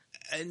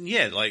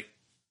yeah,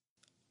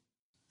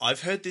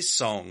 I've heard this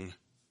song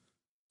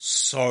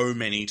so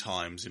many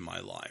times in my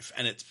life,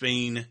 and it's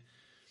been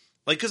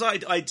because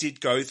I did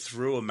go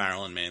through a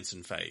Marilyn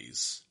Manson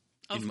phase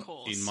in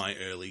my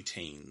early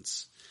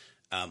teens.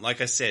 Like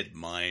I said,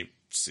 my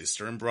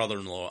sister and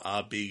brother-in-law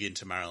are big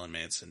into Marilyn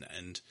Manson,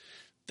 and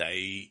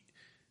they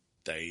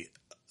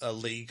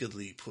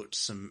illegally put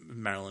some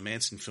Marilyn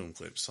Manson film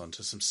clips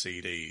onto some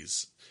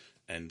CDs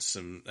and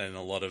a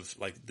lot of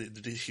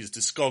his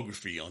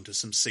discography onto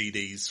some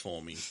CDs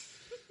for me.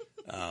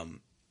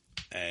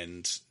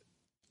 And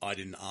I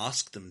didn't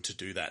ask them to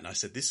do that, and I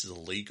said, "This is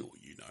illegal,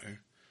 you know."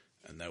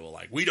 And they were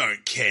like, "We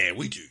don't care.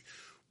 We do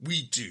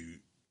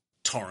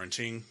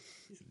torrenting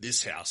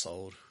this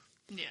household.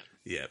 Yeah.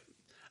 Yeah.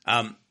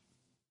 And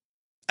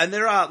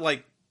there are,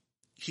 like,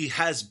 he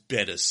has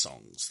better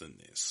songs than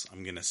this.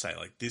 I'm going to say,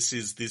 like, this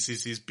is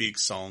his big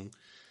song.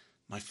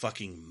 My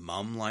fucking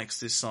mum likes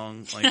this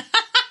song. Like,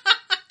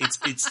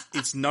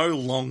 it's no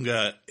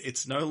longer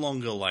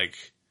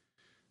like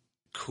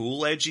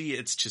cool edgy.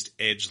 It's just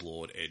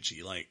edgelord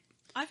edgy. Like,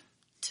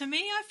 to me,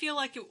 I feel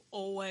like it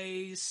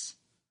always,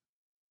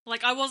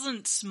 like, I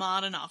wasn't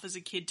smart enough as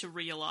a kid to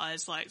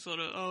realize, like, sort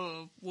of,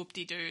 oh,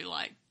 whoop-de-doo,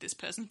 like, this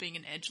person's being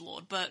an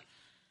edgelord. But,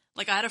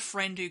 like, I had a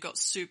friend who got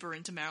super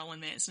into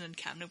Marilyn Manson and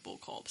Cannibal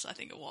Corpse, I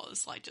think it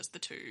was, like, just the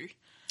two.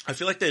 I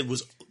feel like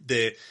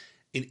there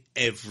in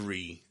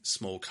every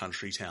small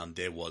country town,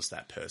 there was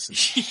that person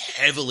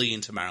heavily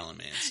into Marilyn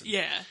Manson.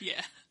 Yeah.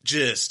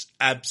 Just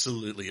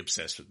absolutely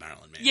obsessed with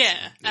Marilyn Manson.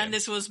 Yeah, and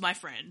this was my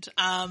friend.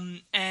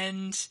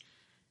 And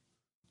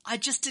I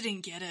just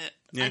didn't get it.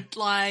 Yeah.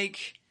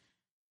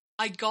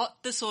 I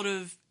got the sort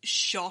of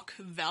shock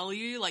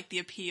value, like the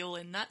appeal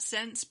in that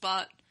sense,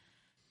 but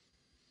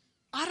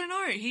I don't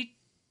know.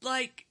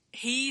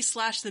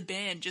 He/the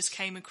band just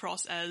came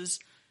across as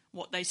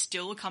what they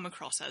still come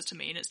across as to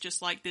me, and it's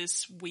just like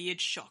this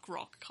weird shock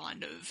rock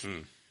kind of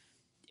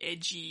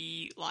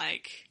edgy,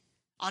 like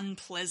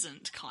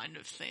unpleasant kind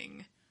of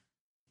thing.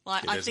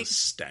 Like, there's a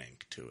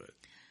stank to it.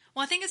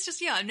 Well, I think it's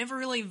just, I've never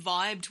really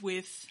vibed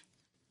with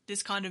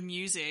this kind of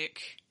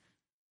music.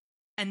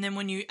 And then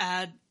when you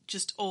add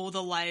just all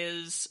the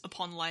layers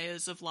upon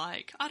layers of,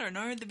 like, I don't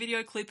know, the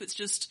video clip, it's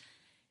just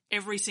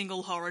every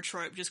single horror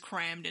trope just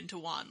crammed into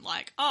one.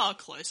 Like,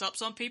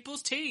 close-ups on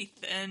people's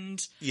teeth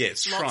and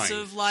lots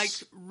of, like,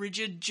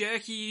 rigid,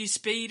 jerky,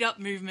 speed-up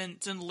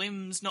movements and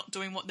limbs not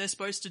doing what they're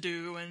supposed to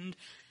do. And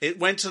it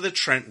went to the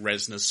Trent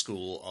Reznor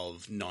school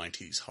of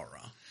 90s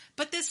horror.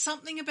 But there's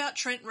something about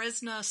Trent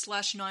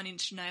Reznor / Nine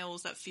Inch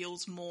Nails that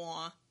feels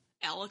more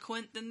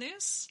eloquent than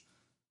this.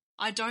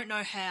 I don't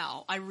know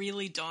how. I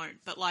really don't.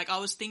 But, like, I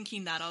was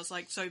thinking that. I was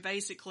like, so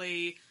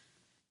basically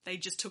they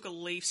just took a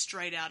leaf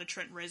straight out of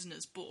Trent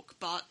Reznor's book.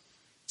 But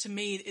to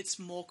me, it's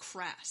more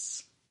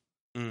crass.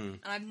 And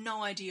I have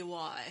no idea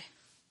why.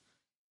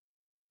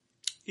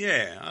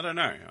 Yeah, I don't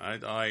know.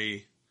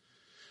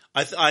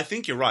 I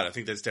think you're right. I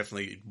think there's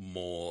definitely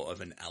more of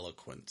an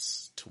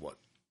eloquence to what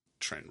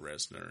Trent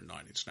Reznor and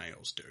Nine Inch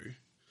Nails do.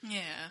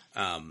 Yeah.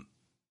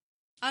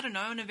 I don't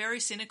know. In a very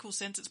cynical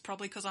sense, it's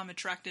probably because I'm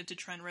attracted to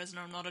Trent Reznor.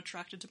 I'm not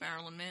attracted to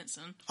Marilyn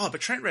Manson. Oh,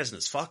 but Trent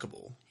Reznor's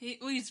fuckable.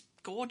 He's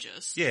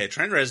gorgeous. Yeah,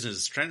 Trent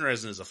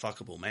Reznor's a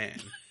fuckable man.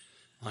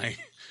 Like,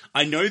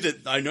 I know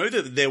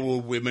that there were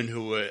women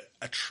who were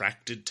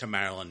attracted to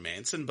Marilyn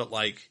Manson, but,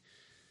 like,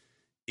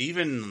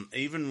 even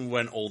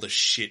when all the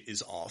shit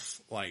is off,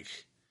 like,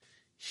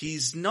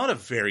 he's not a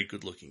very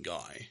good looking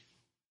guy.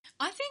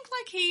 I think,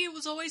 like, he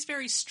was always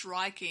very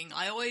striking.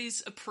 I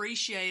always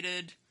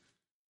appreciated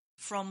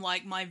from,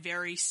 like, my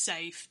very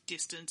safe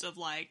distance of,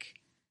 like,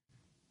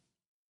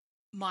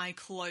 my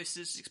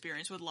closest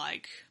experience with,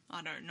 like,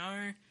 I don't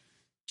know,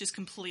 just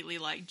completely,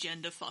 like,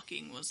 gender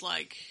fucking was,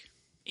 like,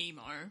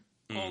 emo.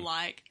 Or,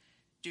 like,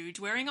 dudes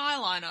wearing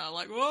eyeliner.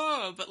 Like,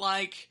 whoa! But,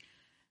 like,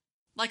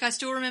 I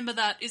still remember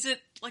that. Is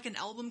it, like, an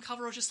album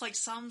cover or just, like,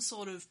 some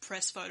sort of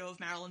press photo of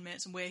Marilyn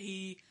Manson where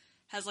he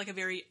has, like, a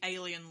very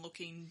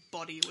alien-looking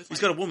body with, like... He's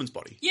got a woman's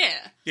body. Yeah.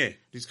 Yeah,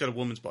 he's got a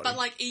woman's body. But,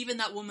 like, even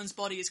that woman's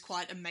body is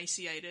quite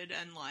emaciated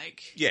and,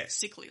 like,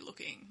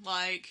 sickly-looking.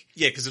 Like...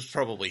 Yeah, because it's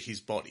probably his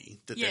body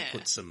that they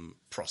put some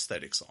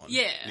prosthetics on.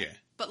 Yeah.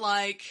 But,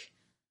 like,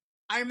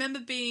 I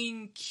remember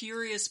being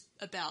curious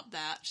about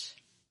that.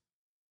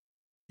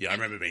 Yeah, I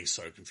remember being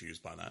so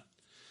confused by that.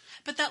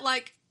 But that,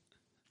 like...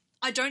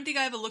 I don't think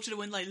I ever looked at it and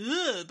went, like,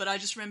 ugh, but I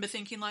just remember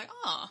thinking, like,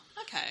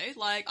 okay,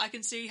 like, I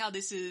can see how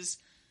this is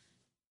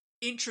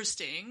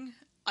interesting.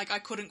 Like, I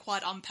couldn't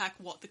quite unpack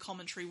what the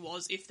commentary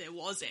was, if there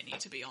was any,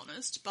 to be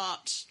honest,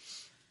 but...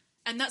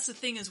 And that's the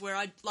thing, is where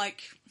I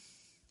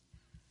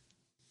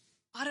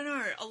don't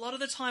know, a lot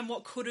of the time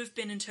what could have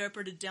been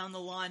interpreted down the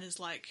line as,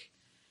 like,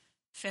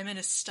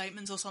 feminist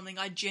statements or something,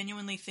 I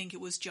genuinely think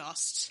it was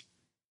just...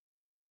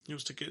 It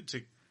was to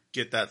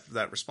get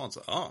that response,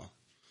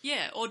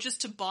 Yeah, or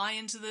just to buy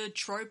into the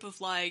trope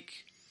of, like,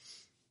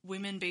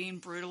 women being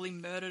brutally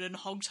murdered and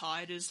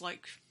hogtied as,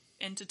 like,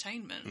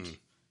 entertainment.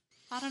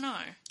 I don't know.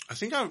 I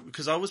think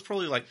because I was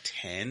probably, like,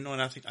 10 when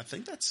I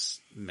think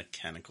that's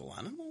Mechanical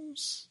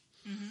Animals,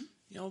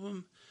 the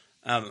album.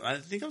 I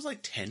think I was, like,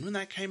 10 when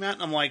that came out,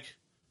 and I'm like,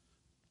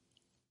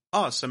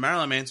 oh, so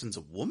Marilyn Manson's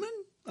a woman?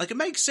 Like, it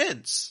makes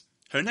sense.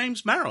 Her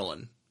name's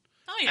Marilyn.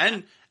 Oh,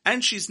 yeah.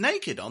 And she's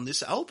naked on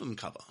this album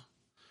cover.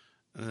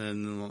 And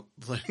then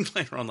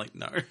later on, like,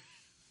 no.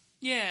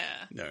 Yeah.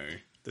 No.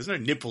 There's no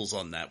nipples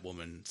on that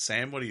woman.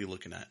 Sam, what are you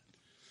looking at?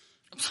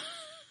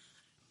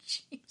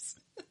 Jesus.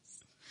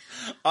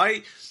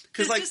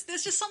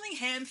 There's just something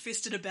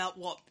ham-fisted about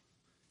what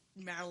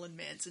Marilyn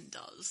Manson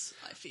does,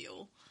 I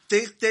feel.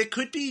 There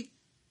could be,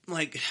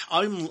 like,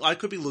 I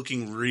could be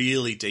looking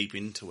really deep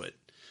into it,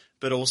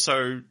 but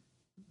also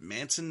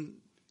Manson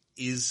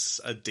is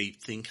a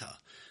deep thinker.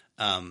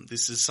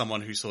 This is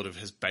someone who sort of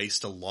has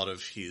based a lot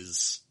of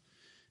his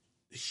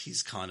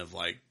kind of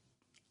like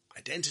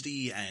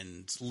identity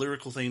and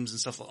lyrical themes and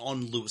stuff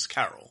on Lewis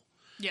Carroll.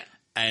 Yeah.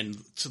 And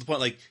to the point,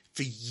 like,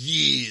 for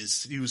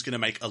years, he was going to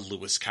make a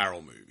Lewis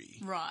Carroll movie.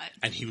 Right.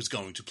 And he was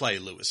going to play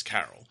Lewis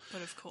Carroll.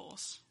 But of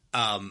course.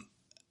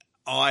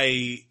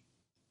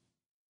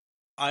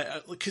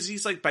 Because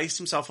he's, like, based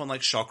himself on,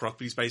 like, shock rock,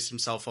 but he's based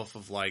himself off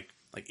of, like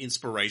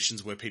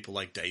inspirations where people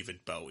like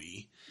David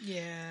Bowie.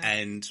 Yeah.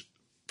 And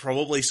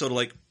probably sort of,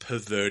 like,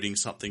 perverting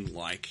something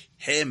like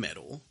hair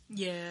metal.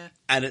 Yeah.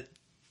 And it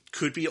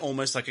could be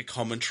almost like a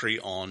commentary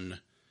on...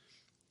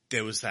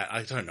 There was that,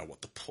 I don't know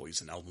what the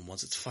Poison album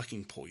was. It's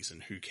fucking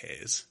Poison. Who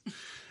cares?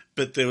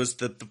 But there was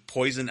the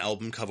Poison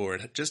album cover where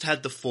it just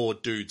had the 4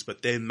 dudes,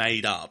 but they're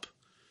made up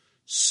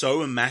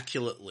so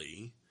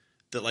immaculately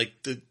that, like,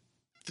 the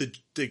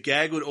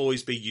gag would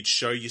always be you'd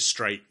show your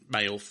straight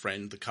male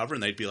friend the cover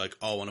and they'd be like,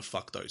 oh, I want to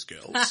fuck those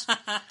girls.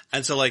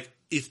 And so, like,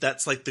 if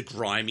that's, like, the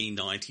grimy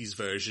 90s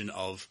version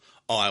of,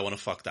 oh, I want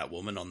to fuck that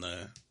woman on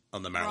the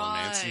Marilyn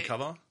Manson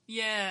cover.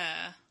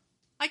 Yeah.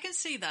 I can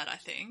see that, I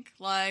think.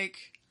 Like...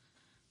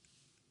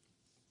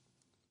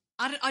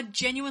 I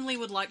genuinely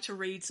would like to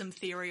read some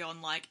theory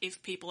on, like,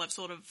 if people have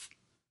sort of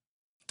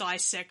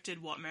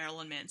dissected what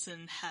Marilyn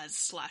Manson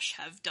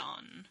has/have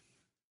done,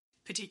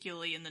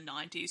 particularly in the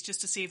 90s, just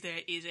to see if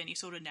there is any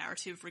sort of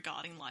narrative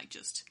regarding, like,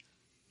 just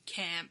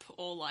camp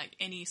or, like,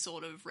 any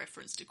sort of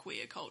reference to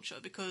queer culture,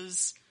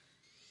 because,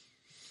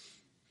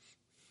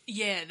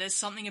 yeah, there's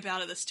something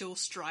about it that still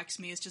strikes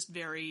me as just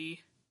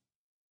very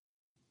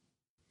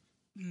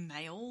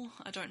male.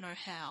 I don't know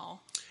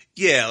how.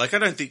 Yeah, like, I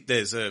don't think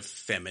there's a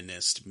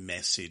feminist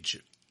message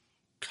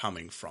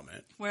coming from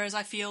it. Whereas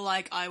I feel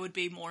like I would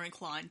be more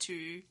inclined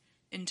to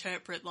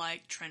interpret,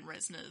 like, Trent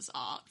Reznor's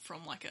art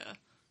from, like, a...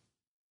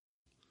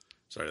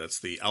 Sorry,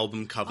 that's the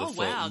album cover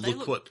for wow,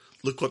 Look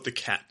What the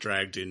Cat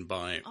Dragged In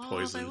by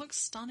Poison. Oh, they look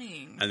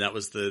stunning. And that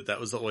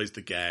was always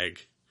the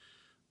gag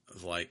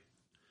of, like...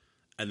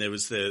 And there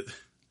was I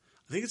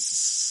think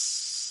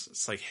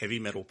it's like Heavy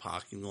Metal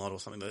Parking Lot or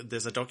something.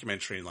 There's a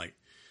documentary, like,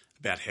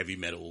 about heavy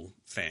metal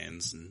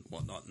fans and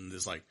whatnot, and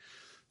there's like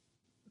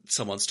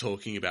someone's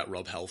talking about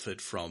Rob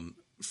Halford from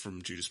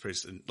Judas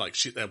Priest, and like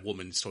that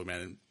woman's talking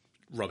about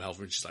Rob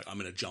Halford, and she's like, I'm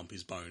gonna jump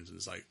his bones, and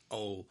it's like,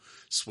 oh,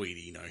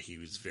 sweetie, no, he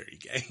was very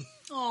gay.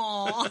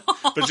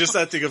 Aww. But just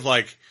that thing of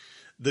like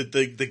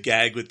the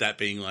gag with that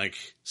being like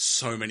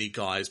so many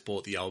guys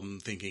bought the album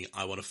thinking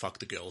I want to fuck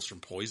the girls from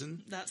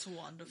Poison. That's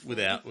wonderful.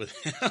 Without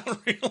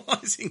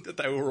realizing that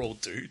they were all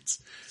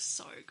dudes.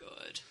 So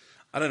good.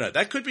 I don't know.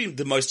 That could be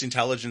the most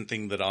intelligent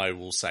thing that I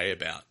will say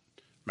about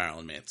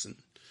Marilyn Manson,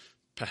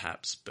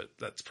 perhaps, but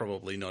that's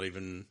probably not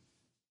even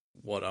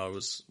what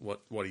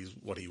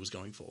he was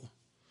going for.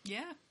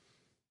 Yeah.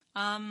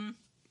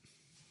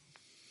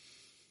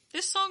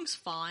 This song's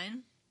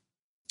fine.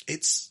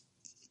 It's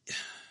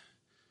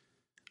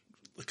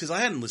because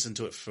I hadn't listened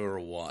to it for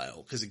a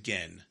while. Because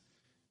again,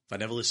 if I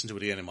never listen to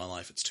it again in my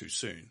life, it's too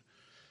soon.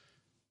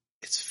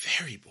 It's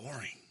very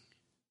boring.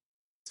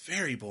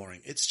 Very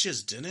boring. It's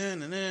just...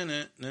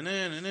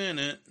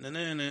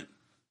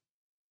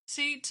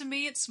 See, to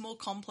me, it's more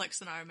complex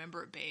than I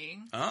remember it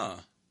being. Ah.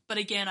 But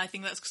again, I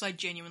think that's because I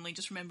genuinely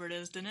just remember it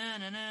as...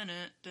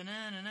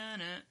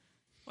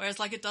 Whereas,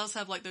 like, it does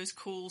have, like, those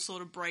cool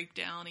sort of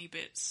breakdown-y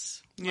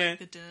bits. Like yeah.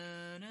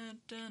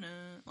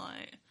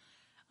 Like,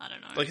 I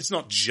don't know. Like, it's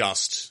not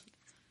just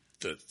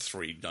the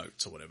 3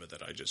 notes or whatever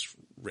that I just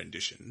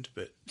renditioned,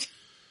 but...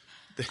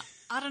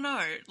 I don't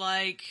know.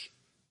 Like...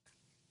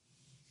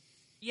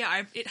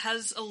 Yeah, it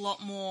has a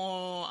lot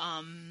more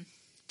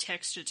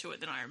texture to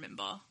it than I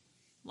remember.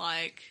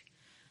 Like,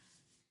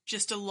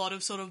 just a lot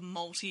of sort of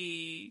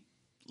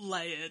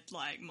multi-layered,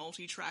 like,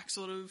 multi-track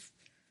sort of,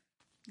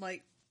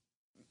 like,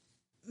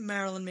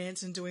 Marilyn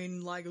Manson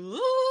doing, like,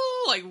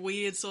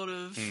 weird sort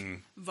of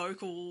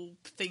vocal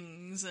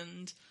things,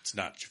 and... It's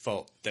not your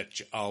fault that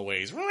you're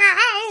always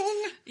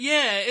wrong.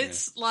 Yeah,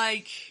 it's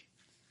like...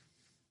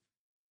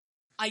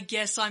 I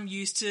guess I'm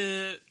used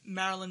to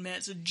Marilyn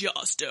Manson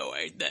just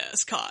doing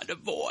this kind of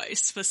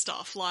voice for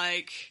stuff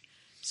like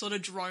sort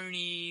of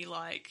drony,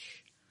 like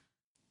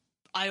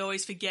I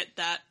always forget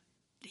that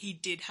he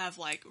did have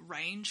like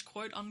range,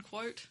 quote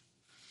unquote.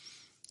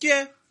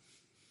 Yeah.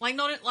 Like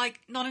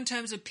not in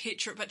terms of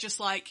pitch, but just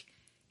like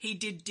he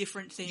did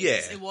different things.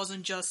 Yeah. It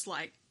wasn't just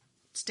like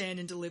stand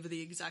and deliver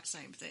the exact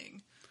same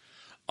thing.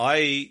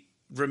 I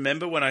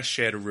remember when I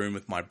shared a room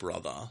with my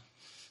brother,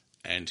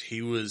 and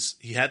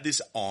he had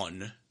this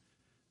on,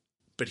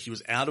 but he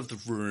was out of the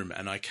room,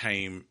 and I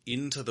came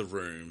into the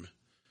room,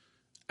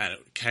 and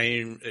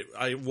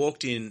I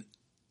walked in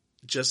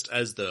just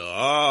as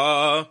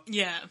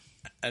yeah,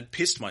 and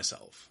pissed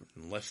myself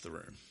and left the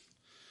room.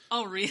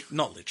 Oh, really?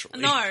 Not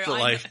literally.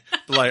 No,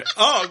 but like,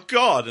 oh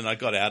God, and I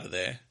got out of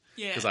there.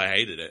 Yeah. Because I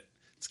hated it.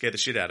 It scared the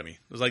shit out of me.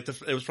 It was like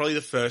it was probably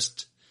the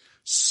first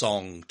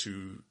song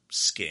to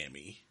scare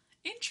me.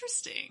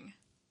 Interesting.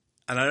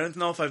 And I don't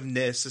know if I've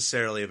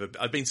necessarily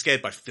I've been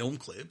scared by film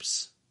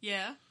clips.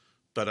 Yeah.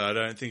 But I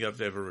don't think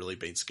I've ever really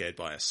been scared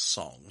by a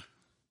song.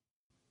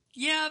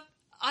 Yeah,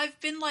 I've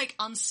been, like,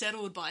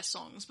 unsettled by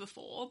songs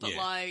before, but,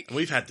 like... And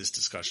we've had this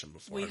discussion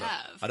before. We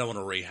have. I don't want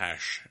to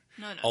rehash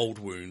old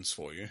wounds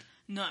for you.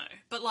 No,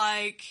 but,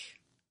 like...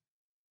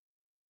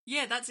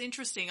 Yeah, that's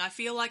interesting. I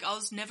feel like I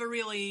was never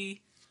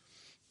really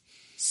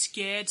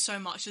scared so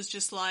much as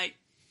just, like,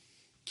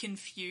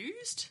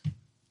 confused.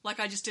 Like,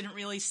 I just didn't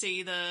really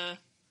see the...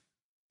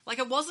 Like,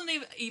 it wasn't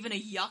even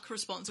a yuck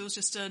response. It was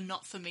just a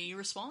not for me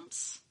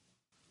response.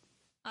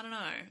 I don't know.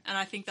 And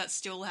I think that's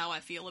still how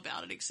I feel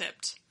about it,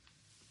 except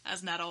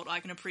as an adult, I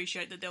can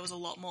appreciate that there was a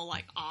lot more,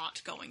 like,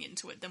 art going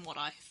into it than what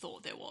I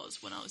thought there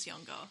was when I was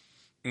younger.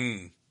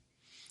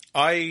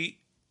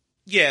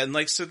 Yeah, and,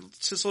 like, so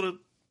to sort of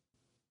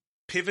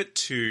pivot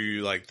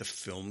to, like, the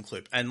film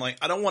clip, and, like,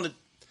 I don't want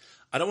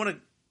to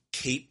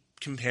keep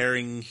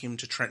comparing him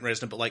to Trent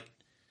Reznor, but, like,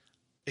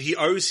 he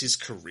owes his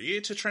career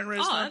to Trent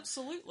Reznor. Oh,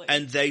 absolutely.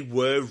 And they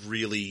were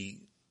really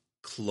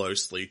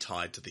closely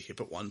tied to the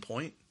hip at one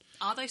point.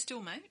 Are they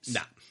still mates?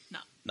 No.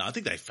 No, I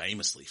think they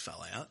famously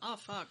fell out. Oh,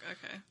 fuck,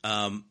 okay.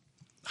 I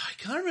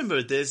can't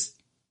remember. There's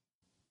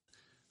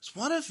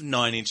one of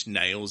Nine Inch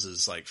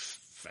Nails' like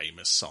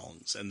famous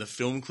songs, and the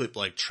film clip,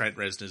 like Trent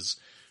Reznor's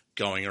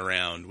going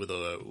around with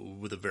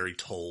a very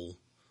tall,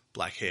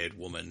 black-haired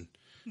woman.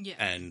 Yeah.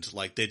 And,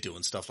 like, they're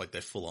doing stuff like they're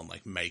full on,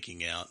 like,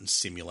 making out and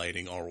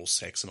simulating oral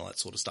sex and all that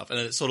sort of stuff. And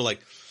it's sort of like,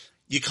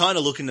 you're kind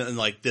of looking at, and,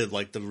 like,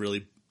 the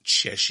really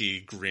Cheshire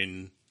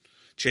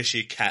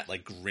cat,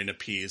 like, grin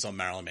appears on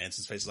Marilyn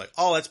Manson's face. It's like,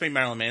 oh, that's been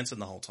Marilyn Manson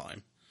the whole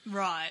time.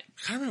 Right.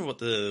 I can't remember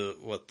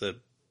what the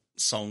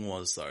song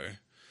was, though.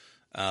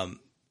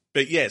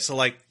 But, yeah, so,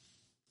 like,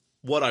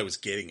 what I was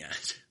getting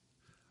at,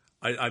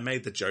 I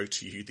made the joke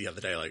to you the other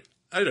day, like,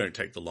 I don't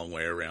take the long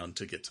way around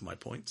to get to my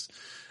points.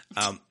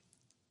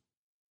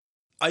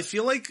 I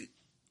feel like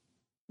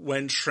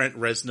when Trent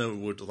Reznor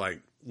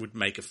would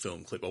make a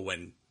film clip, or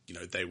when, you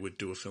know, they would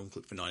do a film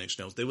clip for Nine Inch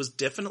Nails, there was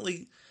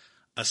definitely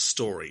a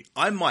story.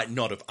 I might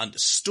not have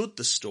understood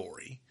the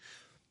story,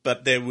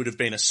 but there would have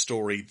been a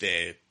story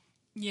there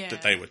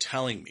that they were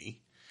telling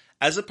me.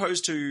 As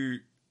opposed to,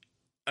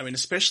 I mean,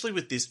 especially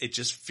with this, it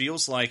just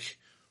feels like,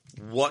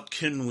 what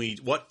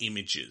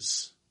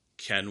images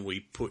can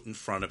we put in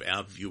front of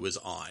our viewers'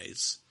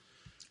 eyes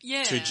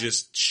to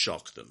just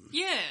shock them?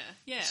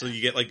 Yeah. So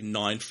you get, like,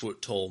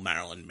 9-foot tall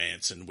Marilyn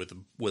Manson with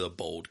a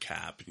bald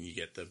cap, and you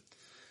get the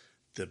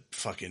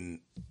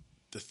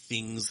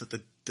things that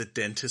the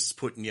dentists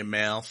put in your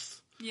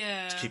mouth.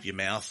 Yeah. To keep your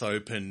mouth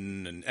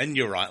open, and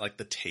you're right, like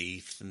the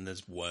teeth, and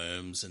there's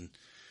worms, and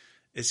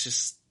it's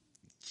just,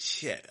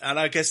 yeah. And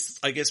I guess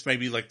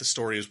maybe, like, the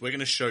story is we're going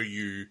to show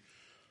you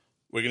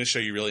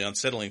really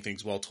unsettling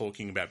things while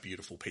talking about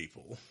beautiful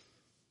people.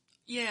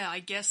 Yeah, I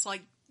guess,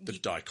 like, the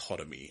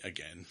dichotomy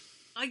again.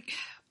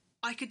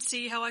 I could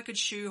see how I could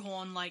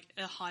shoehorn, like,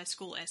 a high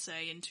school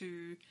essay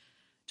into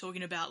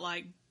talking about,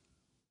 like,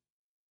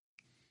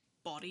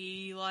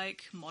 body,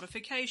 like,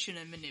 modification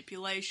and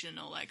manipulation,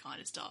 all that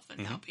kind of stuff,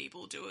 and how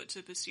people do it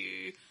to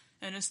pursue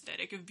an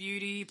aesthetic of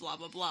beauty, blah,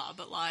 blah, blah.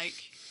 But, like,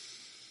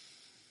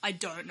 I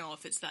don't know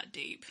if it's that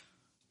deep.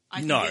 I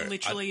think it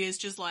literally is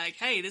just like,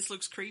 hey, this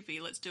looks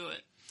creepy, let's do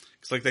it.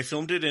 It's like they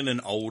filmed it in an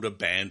old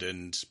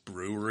abandoned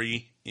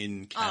brewery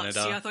in Canada.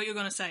 Oh, see, I thought you were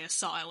going to say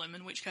asylum,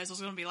 in which case I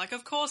was going to be like,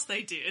 of course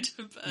they did.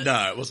 But...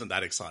 No, it wasn't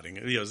that exciting.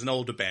 It was an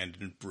old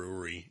abandoned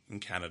brewery in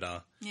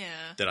Canada. Yeah.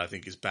 That I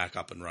think is back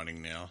up and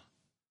running now.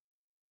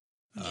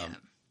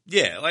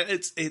 Yeah, like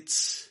it's,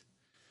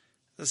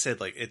 as I said,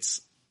 like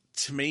it's,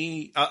 to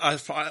me, I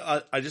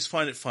just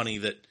find it funny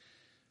that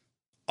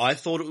I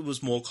thought it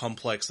was more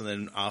complex, and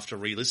then after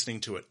re-listening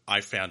to it, I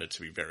found it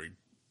to be very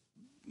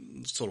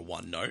sort of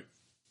one note.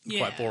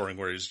 Quite boring,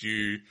 whereas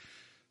you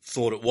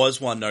thought it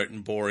was one note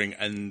and boring,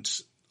 and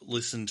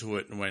listened to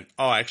it and went,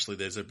 oh, actually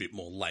there's a bit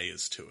more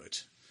layers to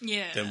it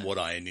than what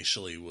I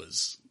initially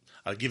was.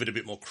 I'll give it a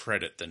bit more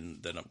credit than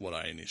what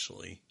I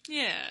initially...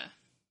 Yeah.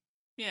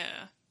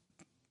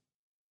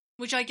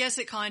 Which I guess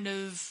it kind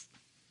of...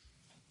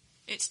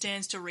 It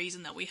stands to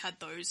reason that we had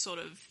those sort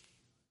of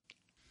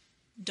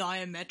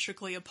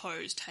diametrically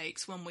opposed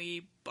takes when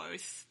we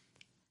both...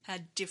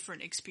 had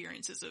different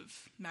experiences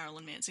of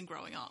Marilyn Manson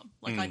growing up.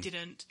 Like, I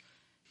didn't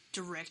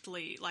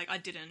directly... Like, I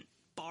didn't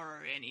borrow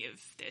any of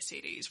their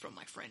CDs from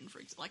my friend, for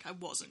example. Like, I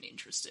wasn't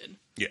interested.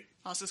 Yeah.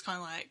 I was just kind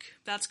of like,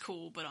 that's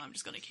cool, but I'm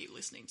just going to keep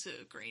listening to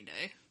Green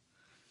Day.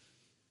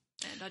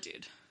 And I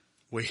did.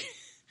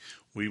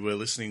 We were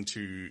listening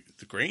to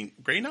the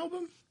Green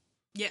album?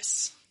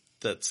 Yes.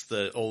 That's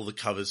all the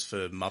covers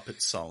for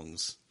Muppet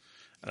songs.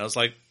 And I was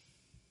like,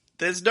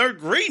 there's no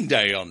Green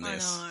Day on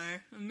this. I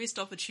know. A missed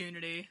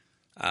opportunity.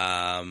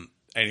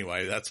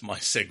 Anyway, that's my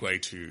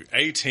segue to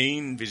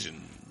 18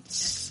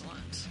 Visions.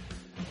 Excellent.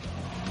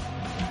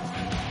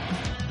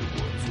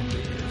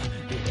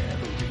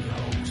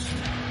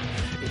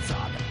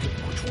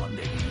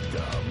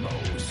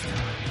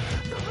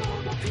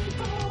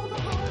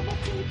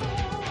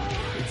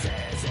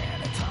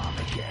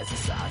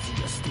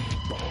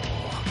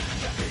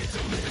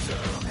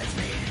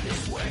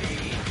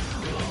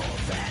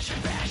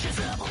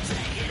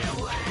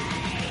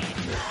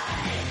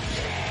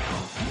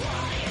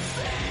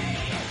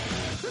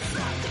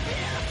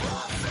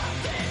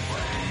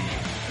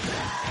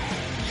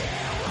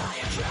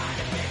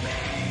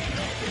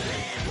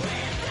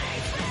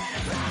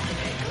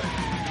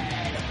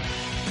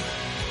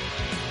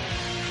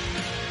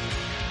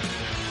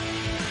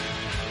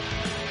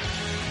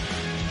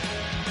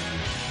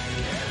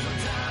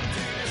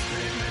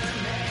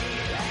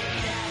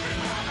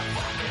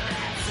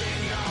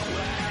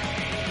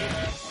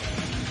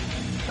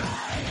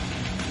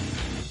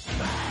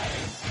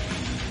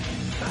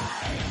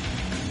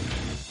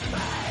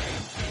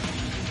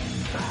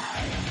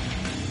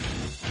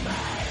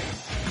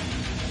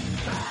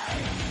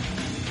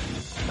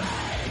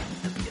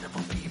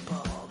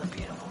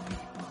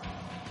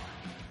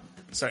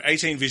 So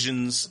 18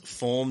 Visions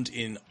formed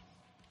in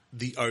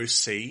the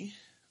OC,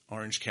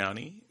 Orange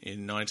County,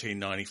 in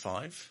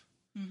 1995.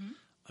 Mm-hmm.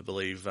 I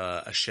believe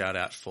a shout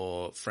out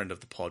for friend of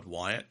the pod,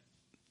 Wyatt.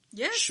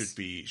 Yes. Should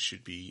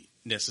be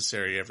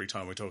necessary every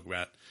time we talk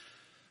about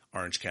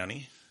Orange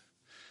County.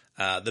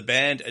 The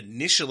band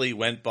initially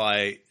went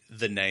by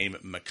the name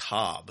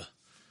Macabre.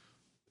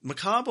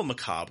 Macabre or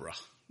Macabre?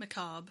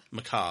 Macabre.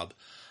 Macabre.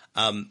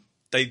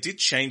 They did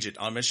change it.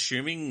 I'm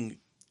assuming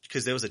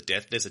because there's a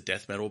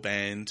death metal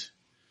band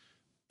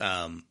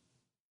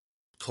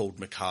called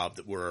Macabre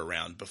that were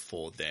around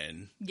before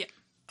then. Yeah.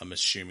 I'm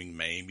assuming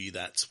maybe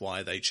that's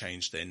why they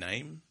changed their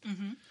name.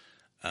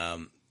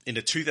 Mm-hmm. In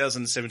a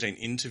 2017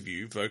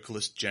 interview,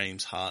 vocalist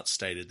James Hart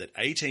stated that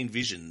 18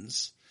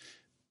 Visions,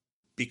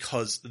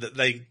 because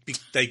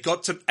they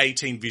got to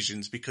 18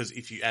 Visions because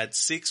if you add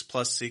 6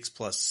 plus 6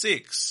 plus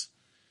 6,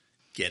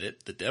 get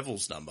it, the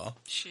devil's number.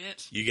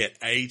 Shit. You get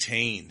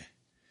 18.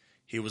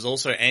 He was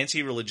also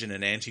anti-religion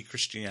and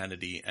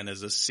anti-Christianity, and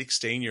as a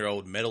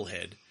 16-year-old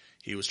metalhead,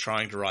 he was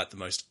trying to write the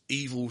most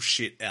evil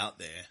shit out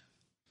there.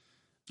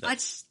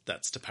 That's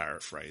to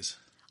paraphrase.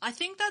 I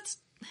think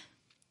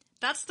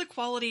that's the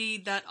quality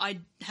that I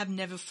have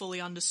never fully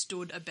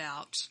understood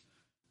about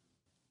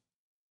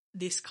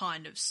this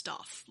kind of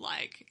stuff,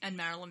 and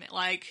Marilyn,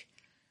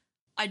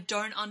 I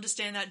don't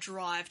understand that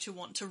drive to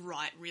want to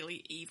write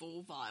really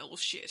evil, vile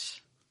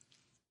shit.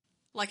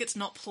 It's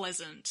not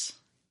pleasant.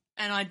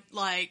 And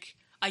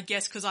I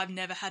guess because I've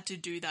never had to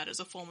do that as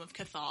a form of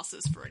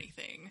catharsis for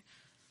anything.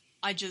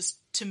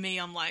 To me,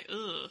 I'm like,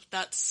 ugh,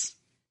 that's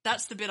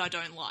the bit I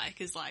don't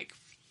like, is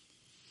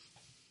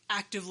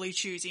actively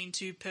choosing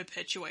to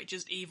perpetuate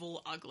just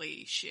evil,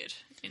 ugly shit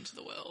into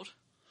the world.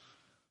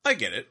 I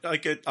get it.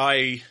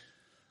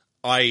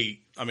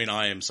 I mean,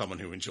 I am someone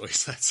who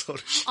enjoys that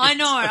sort of shit. I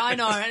know.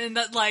 And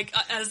that,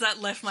 as that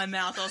left my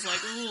mouth, I was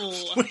like,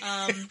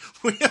 ooh.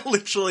 We are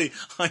literally,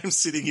 I am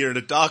sitting here in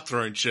a Dark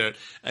Throne shirt,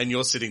 and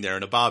you're sitting there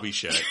in a Barbie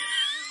shirt.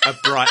 a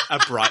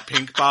bright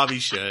pink Barbie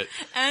shirt.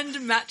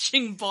 And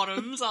matching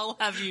bottoms, I'll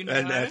have you know.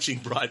 And matching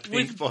bright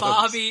pink with bottoms. With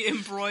Barbie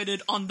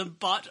embroidered on the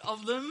butt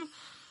of them.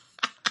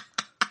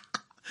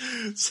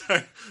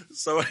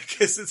 So I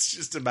guess it's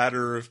just a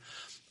matter of,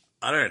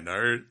 I don't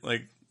know,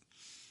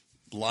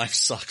 life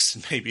sucks,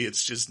 and maybe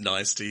it's just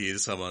nice to hear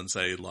someone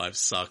say life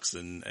sucks,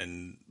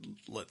 and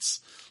let's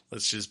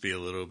just be a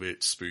little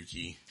bit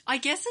spooky. I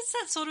guess it's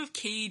that sort of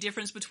key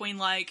difference between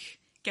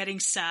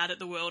getting sad at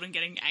the world and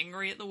getting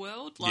angry at the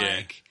world.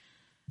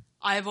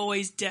 I've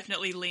always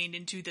definitely leaned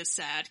into the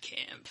sad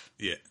camp.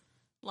 Yeah.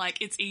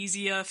 It's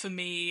easier for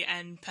me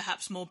and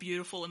perhaps more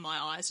beautiful in my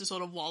eyes to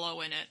sort of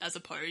wallow in it as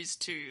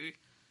opposed to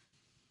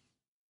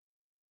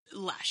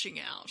lashing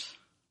out.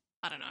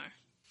 I don't know.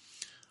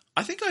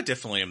 I think I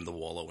definitely am the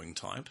wallowing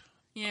type.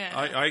 Yeah.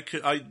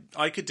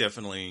 I could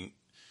definitely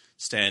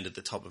stand at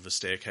the top of a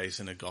staircase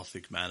in a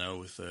gothic manner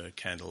with a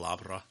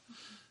candelabra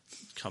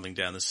coming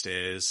down the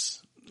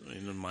stairs.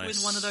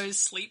 With one of those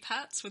sleep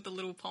hats with the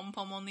little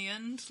pom-pom on the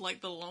end,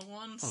 the long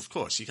ones. Oh, of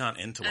course, you can't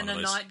enter one of those.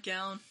 And a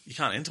nightgown. You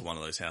can't enter one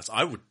of those houses.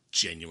 I would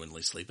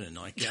genuinely sleep in a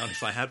nightgown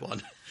if I had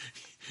one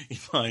in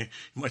my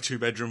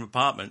 2-bedroom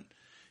apartment.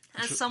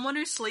 As someone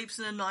who sleeps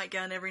in a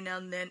nightgown every now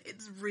and then,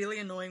 it's really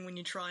annoying when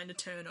you're trying to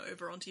turn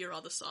over onto your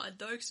other side,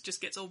 though, because it just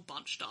gets all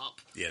bunched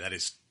up. Yeah, that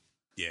is...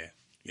 Yeah,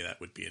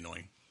 that would be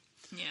annoying.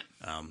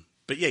 Yeah.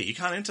 But yeah, you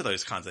can't enter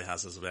those kinds of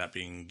houses without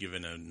being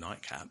given a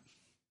nightcap.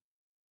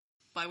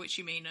 By which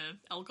you mean an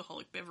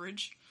alcoholic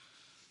beverage?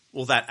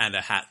 Well, that and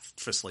a hat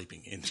for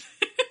sleeping in.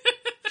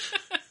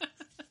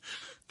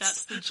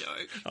 That's the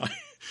joke.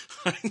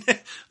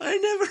 I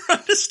never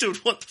understood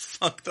what the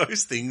fuck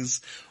those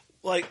things...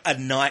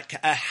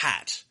 a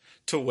hat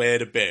to wear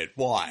to bed.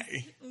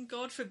 Why?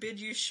 God forbid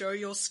you show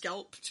your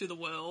scalp to the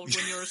world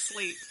when you're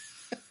asleep.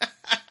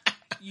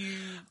 You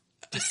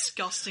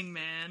disgusting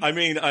man. I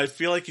mean, I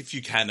feel like if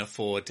you can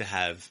afford to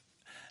have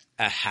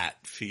a hat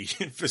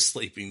for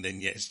sleeping,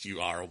 then yes, you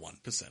are a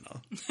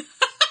 1%er.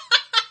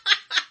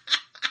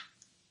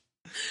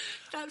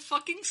 That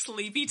fucking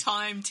sleepy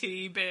time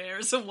teddy bear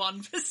is a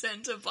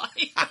 1%er by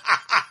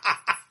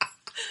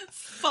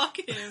Fuck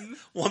him.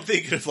 One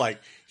thing of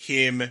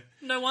him.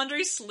 No wonder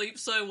he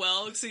sleeps so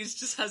well, because he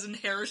just has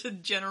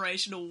inherited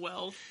generational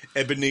wealth.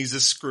 Ebenezer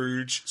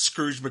Scrooge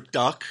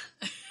McDuck.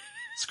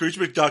 Scrooge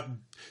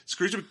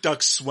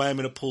McDuck swam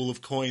in a pool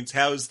of coins.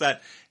 How is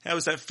that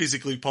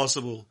physically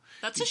possible?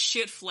 That's a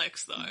shit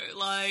flex, though.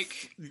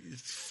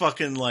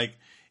 Fucking,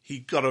 he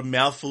got a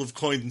mouthful of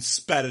coins and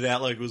spat it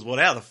out like it was what?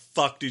 How the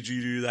fuck did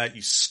you do that,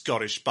 you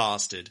Scottish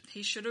bastard?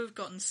 He should have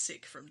gotten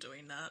sick from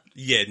doing that.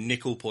 Yeah,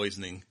 nickel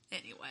poisoning.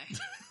 Anyway.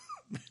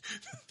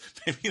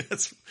 maybe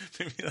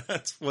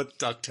that's what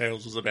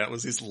DuckTales was about,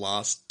 was his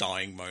last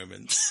dying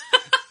moments.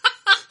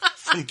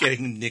 From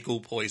getting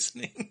nickel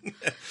poisoning.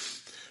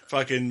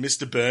 Fucking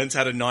Mr. Burns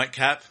had a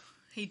nightcap.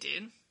 He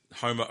did.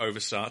 Homer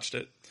overstarched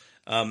it.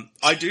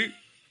 I do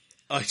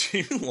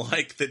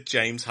like that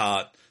James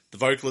Hart, the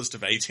vocalist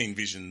of 18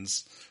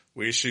 Visions,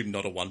 we assume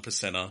not a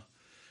 1%er,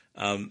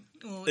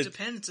 Well, it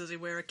depends. Does he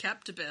wear a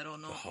cap to bed or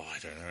not? Oh, I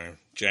don't know.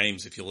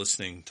 James, if you're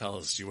listening, tell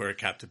us, do you wear a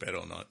cap to bed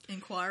or not?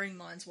 Inquiring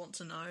minds want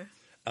to know.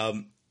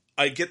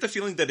 I get the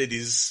feeling that it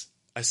is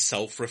a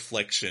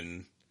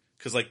self-reflection,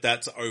 because, like,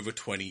 that's over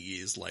 20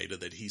 years later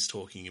that he's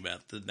talking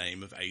about the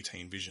name of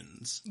 18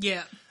 Visions.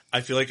 Yeah.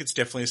 I feel like it's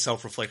definitely a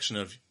self-reflection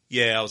of,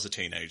 yeah, I was a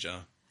teenager.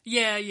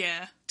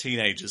 Yeah.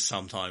 Teenagers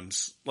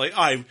sometimes, like,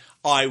 I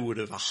would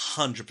have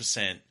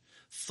 100%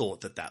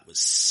 thought that was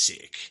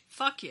sick.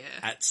 Fuck yeah.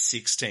 At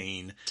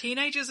 16.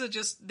 Teenagers are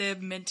just, they're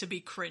meant to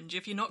be cringe.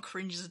 If you're not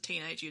cringe as a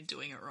teenager, you're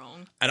doing it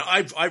wrong. And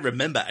I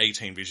remember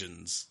 18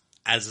 Visions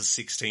as a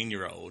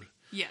 16-year-old.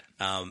 Yeah.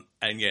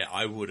 And yeah,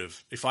 I would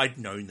have, if I'd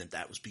known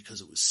that was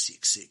because it was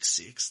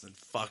 666, then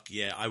fuck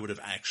yeah, I would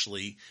have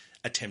actually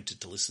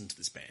attempted to listen to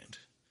this band.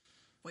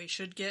 We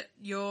should get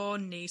your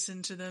niece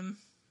into them.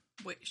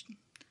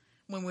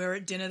 When we were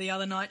at dinner the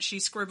other night, she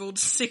scribbled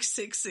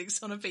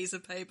 666 on a piece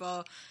of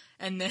paper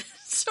and then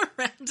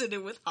surrounded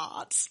it with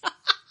hearts.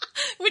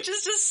 Which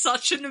is just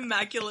such an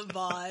immaculate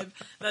vibe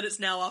that it's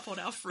now up on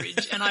our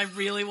fridge. And I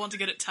really want to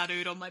get it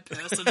tattooed on my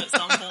person at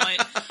some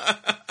point.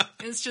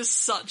 It's just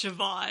such a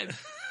vibe.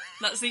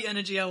 That's the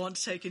energy I want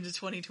to take into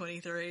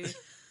 2023.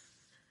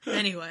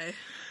 Anyway.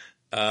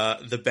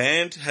 The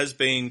band has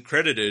been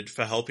credited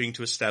for helping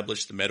to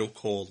establish the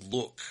metalcore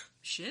look.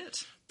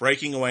 Shit.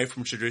 Breaking away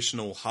from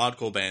traditional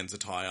hardcore band's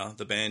attire,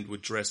 the band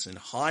would dress in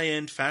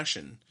high-end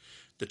fashion.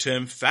 The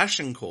term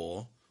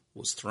fashioncore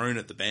was thrown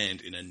at the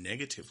band in a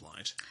negative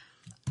light.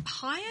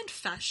 High-end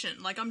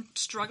fashion? Like, I'm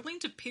struggling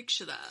to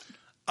picture that.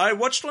 I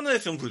watched one of their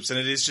film clips and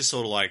it is just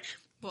sort of like...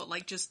 What,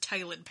 like just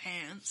tailored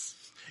pants?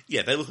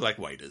 Yeah, they look like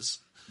waiters.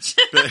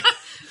 But,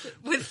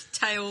 with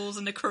tails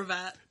and a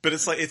cravat. But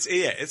it's like,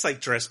 it's like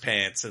dress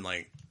pants and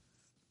like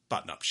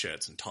button-up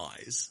shirts and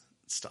ties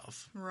and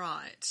stuff.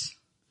 Right.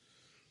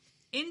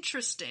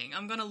 Interesting.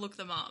 I'm going to look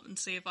them up and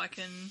see if I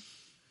can...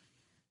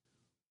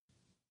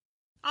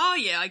 Oh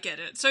yeah, I get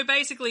it. So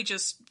basically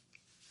just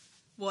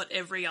what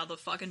every other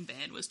fucking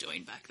band was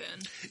doing back then.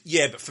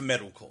 Yeah, but for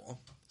metalcore.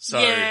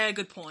 So, yeah,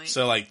 good point.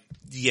 So like,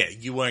 yeah,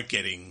 you weren't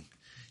getting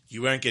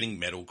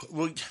metalcore.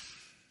 Well,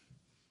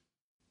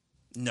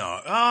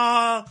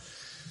 no.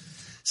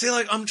 See,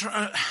 like, I'm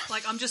trying...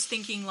 Like, I'm just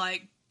thinking,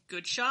 like,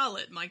 Good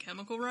Charlotte, My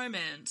Chemical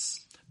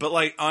Romance. But,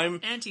 like,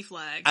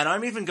 Anti-Flag. And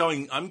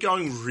I'm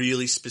going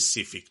really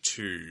specific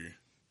to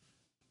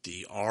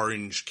the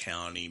Orange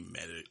County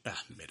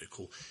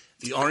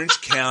the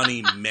Orange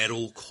County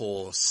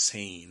metalcore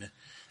scene.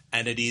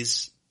 And it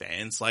is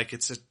bands like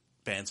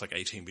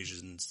 18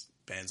 Visions,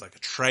 bands like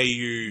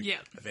Atreyu, yeah.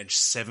 Avenged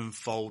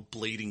Sevenfold,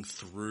 Bleeding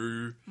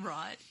Through.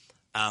 Right.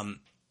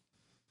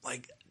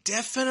 Like,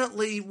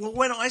 definitely, well,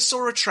 when I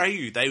saw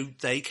Atreyu,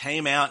 they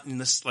came out in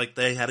this, like,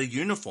 they had a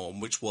uniform,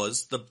 which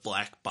was the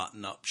black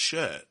button-up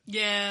shirt.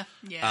 Yeah.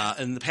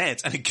 And the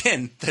pants. And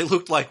again, they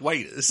looked like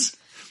waiters,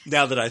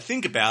 now that I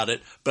think about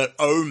it. But,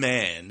 oh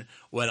man,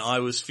 when I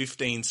was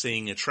 15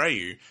 seeing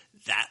Atreyu,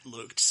 that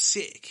looked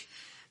sick.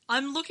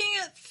 I'm looking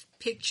at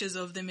pictures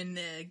of them in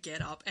their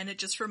get-up, and it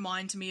just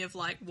reminds me of,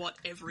 like, what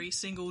every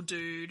single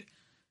dude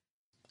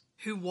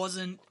who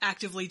wasn't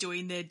actively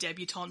doing their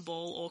debutante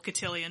ball or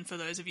cotillion, for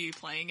those of you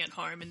playing at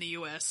home in the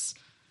US.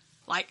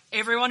 Like,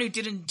 everyone who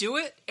didn't do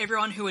it,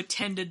 everyone who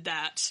attended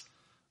that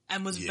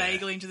and was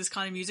vaguely into this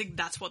kind of music,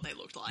 that's what they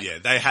looked like. Yeah,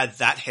 they had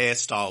that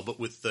hairstyle, but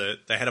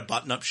they had a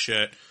button-up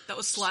shirt. That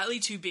was slightly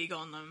too big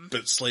on them.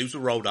 But sleeves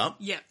were rolled up.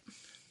 Yep.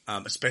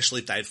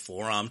 Especially if they had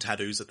forearm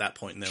tattoos at that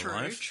point in their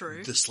life.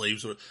 True. The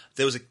sleeves were...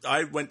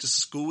 I went to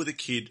school with a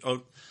kid... there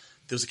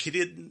was a kid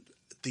in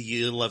the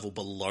year level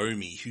below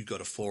me who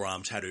got a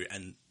forearm tattoo,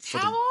 and...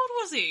 How old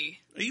was he?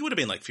 He would have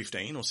been like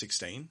 15 or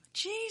 16.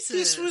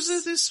 Jesus.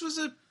 This was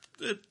a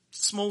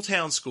small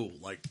town school,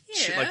 like,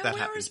 shit like that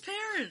where happened. were his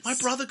parents? My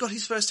brother got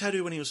his first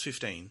tattoo when he was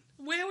 15.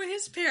 Where were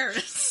his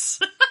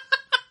parents?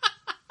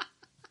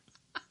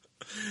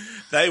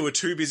 They were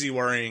too busy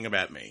worrying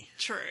about me.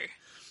 True.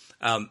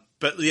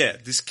 But yeah,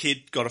 this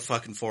kid got a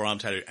fucking forearm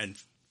tattoo, and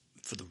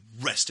for the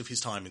rest of his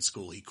time in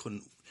school, he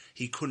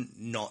couldn't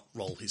not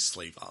roll his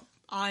sleeve up.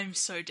 I'm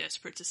so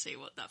desperate to see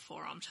what that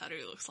forearm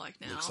tattoo looks like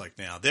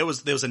now. There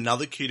was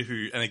another kid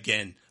who, and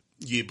again,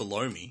 year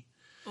below me,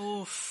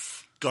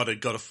 oof, got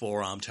a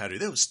forearm tattoo.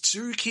 There was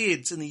 2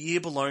 kids in the year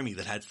below me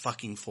that had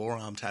fucking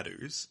forearm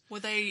tattoos. Were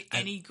they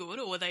any good,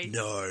 or were they?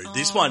 No,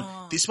 this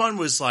one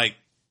was like,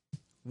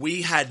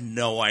 we had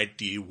no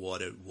idea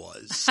what it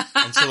was,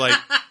 and so like.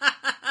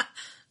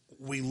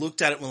 We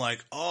looked at it and we're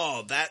like,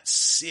 oh, that's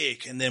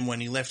sick. And then when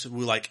he left it, we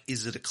were like,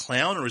 is it a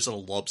clown or is it a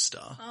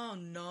lobster? Oh,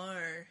 no.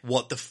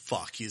 What the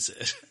fuck is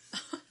it?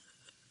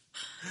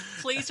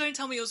 Please don't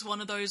tell me it was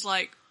one of those,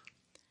 like,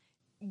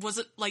 was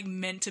it, like,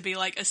 meant to be,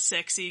 like, a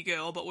sexy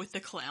girl but with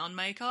the clown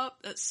makeup?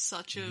 That's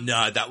such a...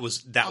 No, that was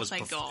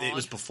thank God. It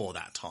was before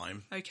that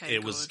time. Okay,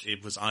 it was,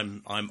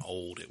 I'm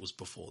old. It was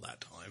before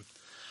that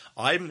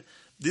time.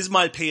 This is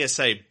my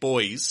PSA,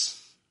 boys...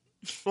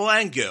 Well,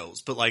 and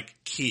girls, but like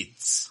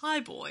kids. Hi,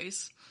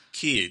 boys.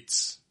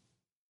 Kids.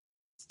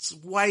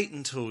 wait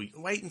until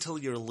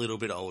you're a little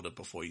bit older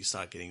before you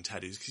start getting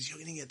tattoos, because you're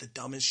going to get the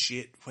dumbest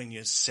shit when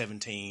you're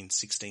 17,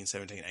 16,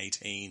 17,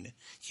 18. You're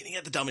going to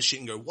get the dumbest shit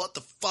and go, what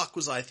the fuck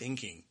was I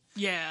thinking?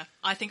 Yeah,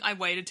 I think I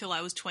waited till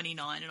I was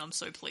 29 and I'm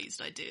so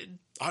pleased I did.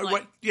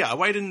 I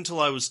waited until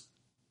I was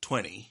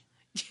 20.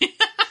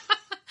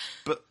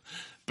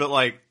 But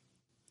like,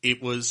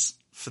 it was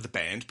for the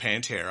band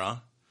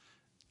Pantera.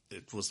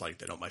 It was like,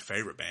 they're not my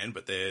favorite band,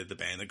 but they're the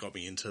band that got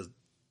me into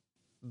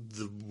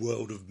the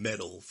world of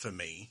metal for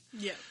me.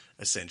 Yeah.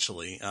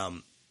 Essentially.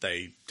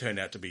 They turned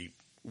out to be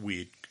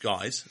weird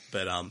guys,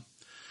 but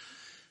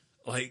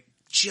like,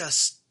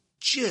 just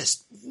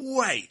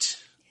wait.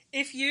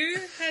 If you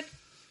had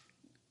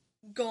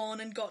gone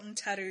and gotten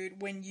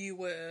tattooed when you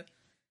were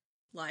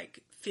like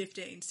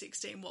 15,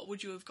 16, what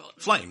would you have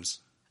gotten? Flames.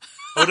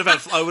 I would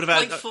have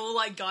had like full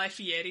like Guy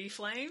Fieri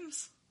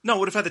flames? No, I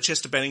would have had the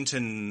Chester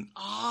Bennington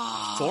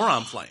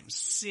forearm flames.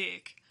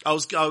 Sick. I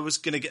was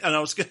gonna get, and I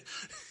was gonna.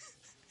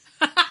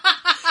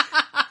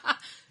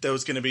 There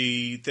was gonna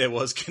be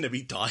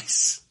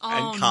dice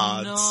and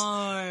cards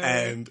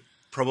and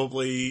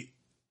probably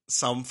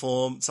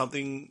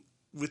something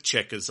with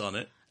checkers on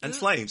it and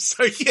flames.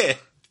 So yeah,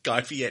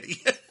 Guy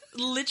Fieri.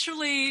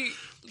 Literally,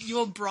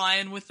 you're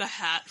Brian with the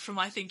hat from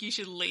I Think You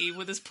Should Leave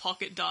with his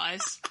pocket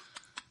dice.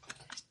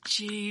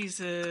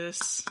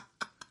 Jesus.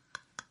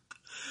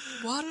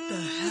 What the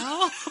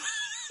hell?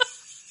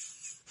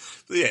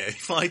 Yeah,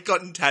 if I'd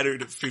gotten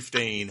tattooed at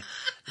 15,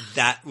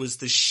 that was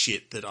the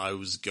shit that I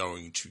was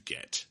going to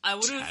get. I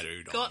would have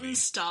tattooed gotten on me.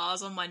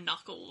 stars on my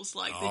knuckles,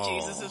 like the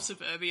Jesus of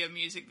Suburbia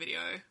music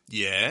video.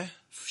 Yeah?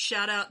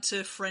 Shout out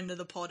to friend of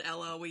the pod,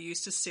 Ella. We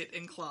used to sit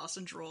in class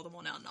and draw them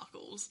on our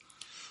knuckles.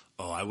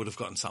 Oh, I would have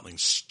gotten something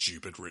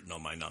stupid written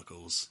on my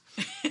knuckles.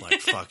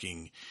 Like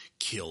fucking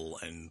kill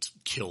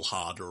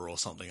harder or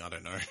something, I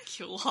don't know.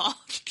 Kill hard.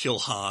 Kill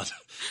hard.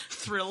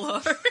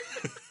 Thrill-ho.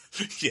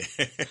 Yeah.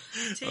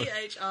 Thrill.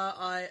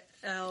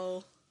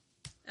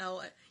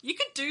 You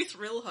could do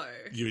Thrill-ho.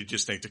 You would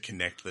just need to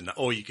connect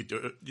or you could do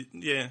it,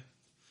 yeah.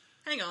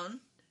 Hang on.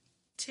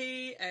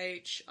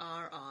 Thrillho.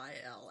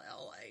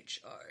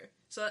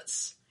 So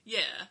that's,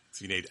 yeah.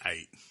 So you need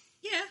 8.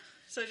 Yeah,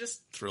 so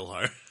just...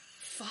 Thrill-ho.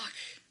 Fuck.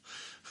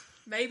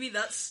 Maybe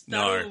that'll,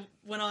 No.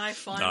 when I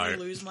finally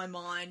lose my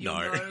mind, you'll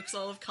know, because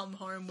I'll have come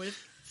home with...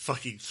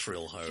 Fucking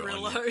Thrill-ho.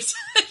 Thrill-ho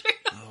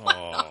on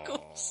my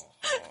knuckles.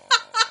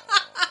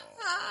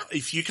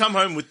 If you come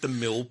home with the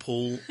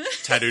Millpool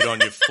tattooed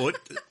on your foot,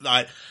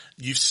 like,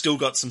 you've still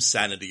got some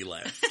sanity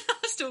left.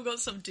 I've still got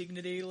some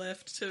dignity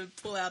left to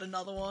pull out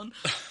another one.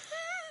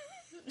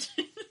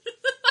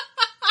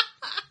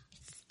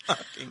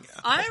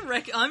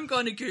 I'm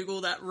going to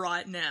Google that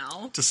right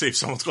now. To see if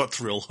someone's got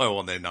Thrill-ho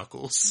on their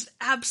knuckles.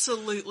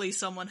 Absolutely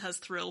someone has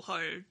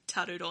Thrill-ho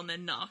tattooed on their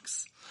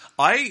knucks.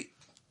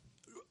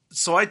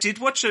 So I did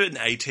watch an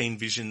 18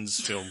 Visions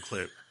film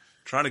clip,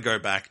 trying to go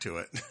back to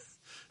it.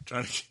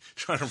 trying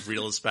to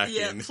reel us back in.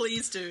 Yeah,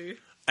 please do.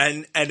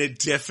 And it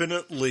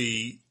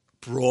definitely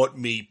brought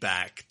me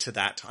back to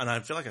that, and I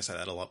feel like I say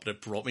that a lot, but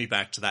it brought me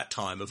back to that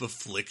time of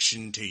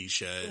Affliction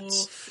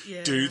t-shirts. Oof,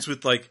 yeah. Dudes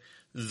with like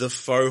the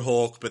faux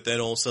hawk, but then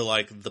also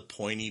like the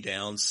pointy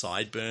down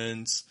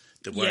sideburns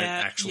that weren't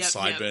actual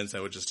sideburns.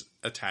 They were just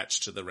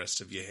attached to the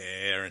rest of your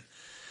hair, and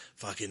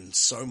fucking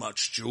so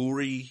much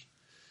jewelry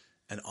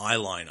and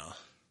eyeliner.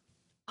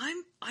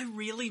 I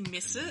really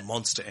miss it.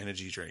 Monster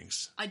Energy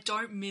drinks. I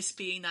don't miss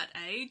being that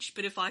age,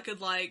 but if I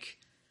could like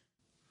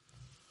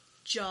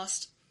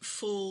just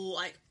full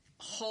like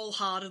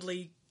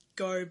wholeheartedly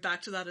go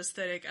back to that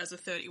aesthetic as a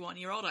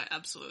 31-year-old, I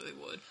absolutely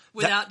would.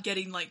 Without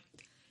getting like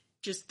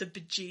just the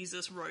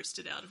bejesus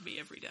roasted out of me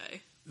every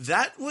day.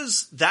 That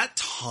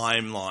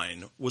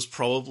timeline was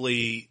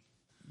probably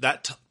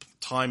that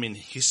time in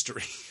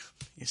history.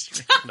 I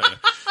don't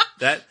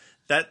know.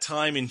 That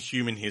time in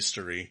human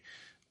history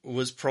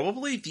was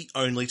probably the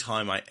only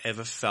time I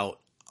ever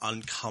felt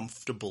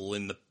uncomfortable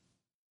in the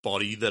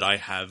body that I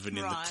have and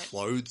in the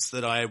clothes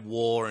that I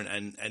wore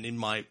and in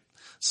my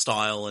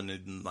style and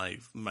in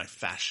my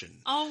fashion.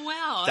 Oh,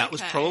 wow. That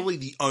was probably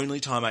the only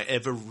time I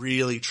ever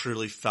really,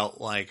 truly felt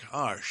like,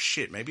 oh,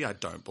 shit, maybe I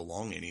don't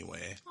belong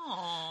anywhere.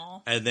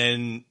 Aww. And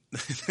then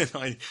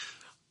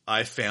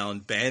I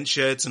found band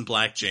shirts and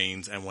black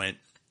jeans and went,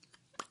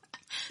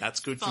 that's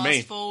good for me.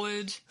 Fast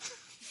forward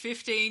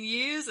 15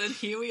 years and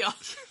here we are.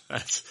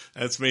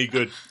 That's me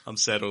good. I'm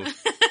settled.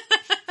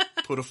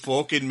 Put a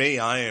fork in me,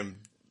 I am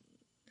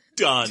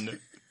done.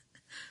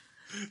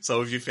 So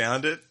have you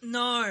found it?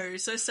 No.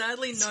 So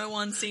sadly no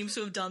one seems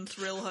to have done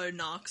Thrill-ho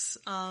knucks.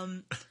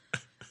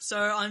 So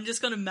I'm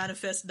just going to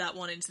manifest that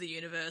one into the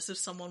universe. If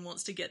someone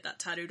wants to get that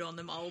tattooed on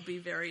them, I will be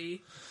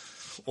very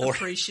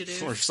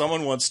appreciative. Or if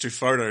someone wants to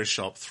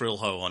Photoshop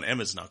Thrill-ho on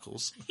Emma's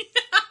knuckles.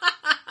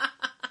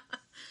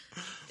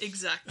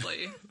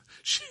 Exactly.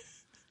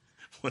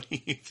 What do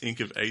you think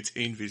of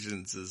 18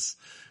 Visions'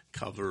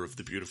 cover of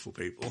The Beautiful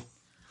People?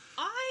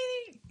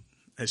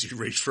 As you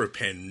reach for a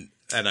pen,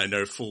 and I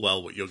know full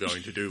well what you're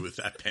going to do with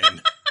that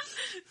pen.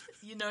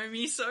 You know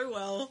me so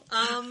well.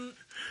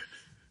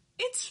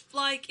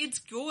 It's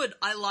good.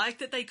 I like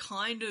that they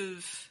kind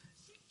of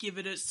give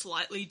it a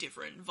slightly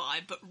different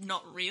vibe, but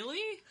not really.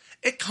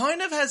 It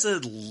kind of has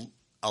a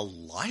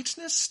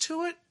lightness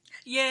to it.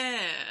 Yeah.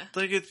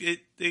 Like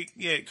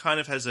it kind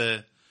of has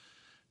a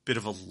bit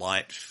of a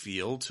light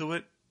feel to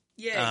it.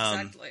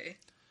 Yeah, exactly.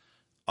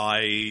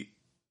 I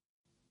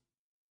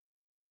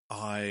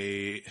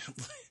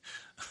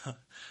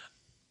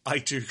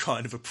do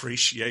kind of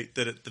appreciate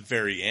that at the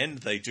very end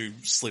they do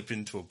slip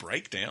into a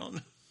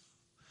breakdown.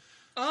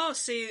 Oh,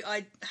 see,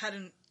 I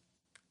hadn't...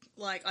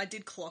 Like, I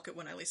did clock it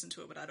when I listened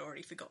to it, but I'd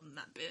already forgotten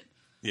that bit.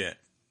 Yeah.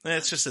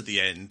 It's just at the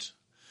end.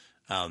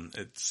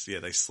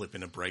 They slip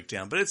in a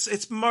breakdown. But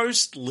it's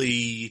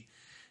mostly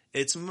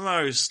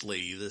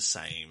the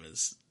same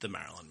as the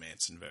Marilyn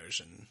Manson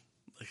version.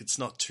 Like, it's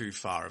not too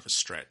far of a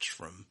stretch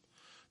from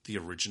the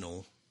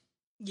original.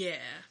 Yeah.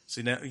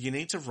 So now you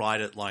need to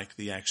write it like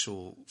the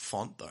actual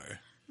font, though.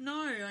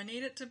 No, I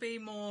need it to be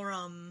more,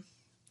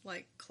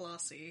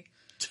 classy.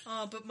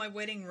 Oh, but my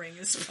wedding ring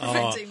is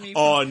preventing me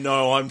from... Oh,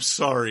 no, I'm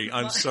sorry.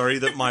 I'm sorry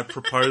that my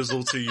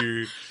proposal to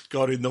you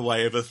got in the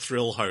way of a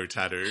Thrill Ho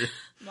tattoo.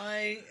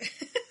 My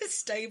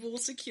stable,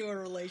 secure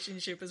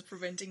relationship is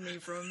preventing me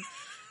from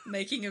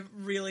making a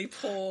really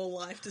poor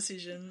life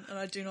decision, and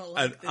I do not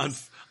like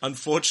this.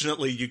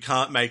 Unfortunately, you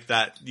can't make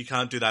that... You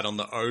can't do that on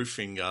the O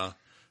finger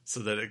so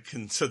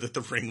that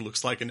the ring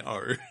looks like an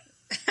O.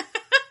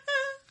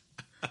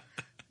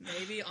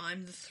 Maybe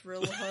I'm the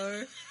Thrill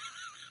Ho.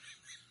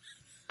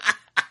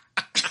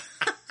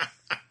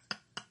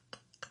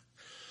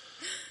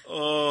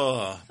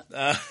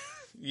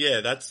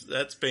 Yeah,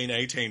 that's been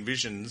 18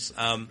 Visions.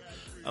 Are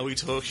we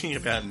talking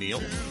about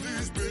Neil?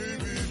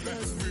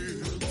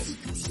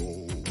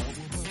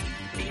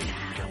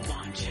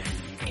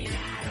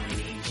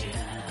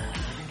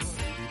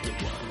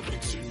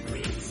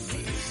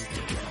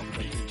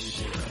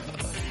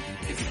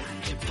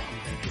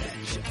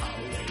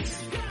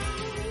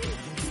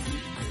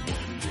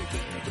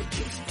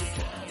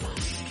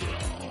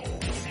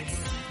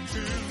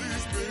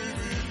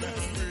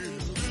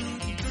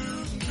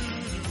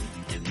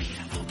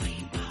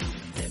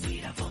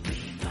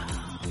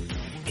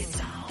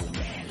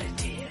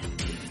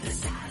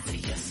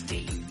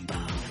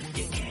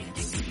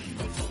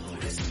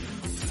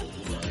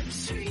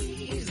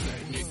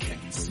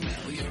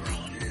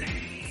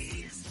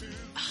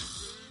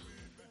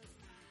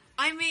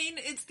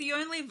 It's the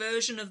only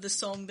version of the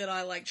song that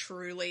I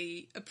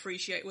truly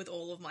appreciate with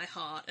all of my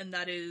heart, and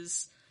that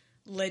is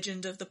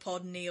Legend of the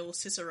Pod Neil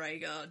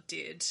Cicerega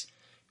did.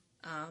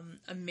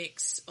 A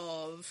mix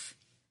of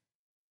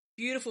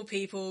beautiful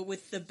people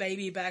with the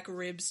baby back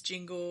ribs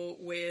jingle,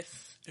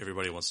 with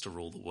Everybody Wants to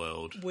Rule the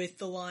World, with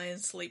The Lion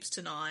Sleeps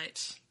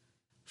Tonight,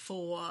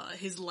 for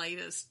his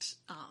latest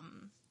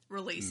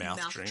release,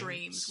 Mouth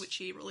Dreams, which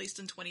he released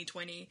in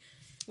 2020,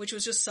 which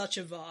was just such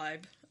a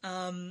vibe.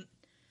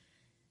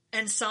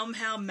 And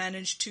somehow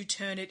managed to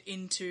turn it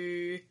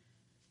into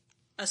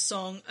a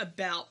song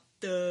about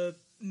the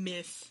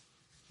myth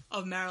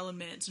of Marilyn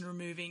Manson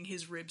removing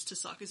his ribs to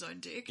suck his own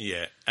dick.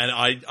 Yeah, and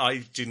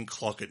I didn't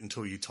clock it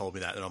until you told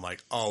me that, and I'm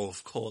like, oh,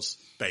 of course,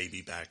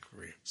 baby back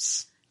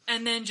ribs.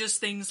 And then just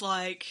things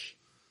like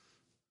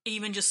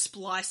even just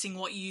splicing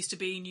what you used to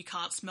be and you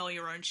can't smell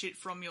your own shit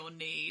from your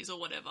knees or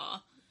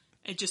whatever.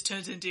 It just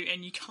turns into,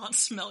 and you can't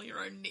smell your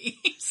own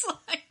knees.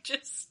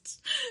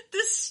 Just the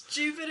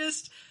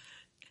stupidest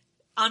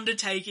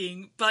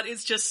undertaking, but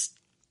it's just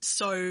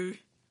so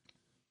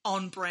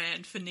on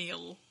brand for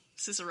Neil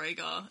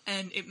Cicerega,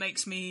 and it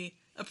makes me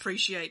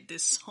appreciate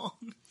this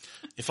song.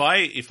 If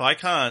I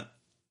can't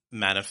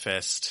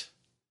manifest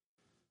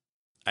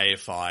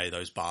AFI,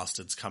 those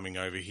bastards coming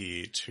over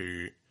here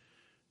to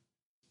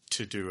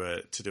do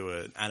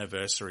an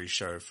anniversary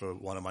show for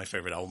one of my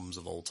favorite albums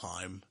of all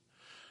time,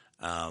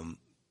 I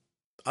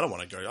don't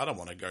want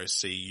to go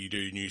see you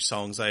do new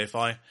songs,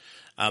 AFI.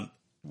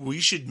 We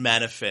should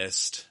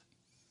manifest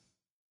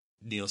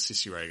Neil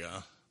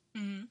Cicerega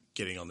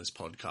getting on this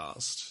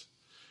podcast,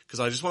 because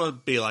I just want to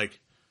be like,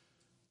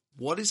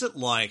 what is it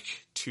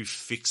like to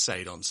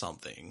fixate on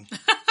something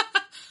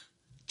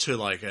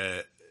to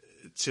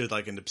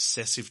an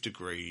obsessive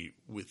degree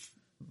with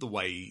the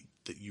way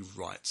that you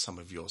write some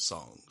of your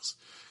songs?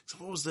 So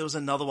there was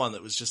another one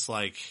that was just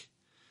like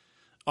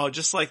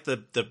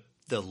the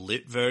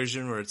lit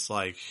version where it's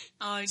like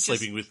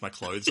sleeping with my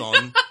clothes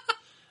on.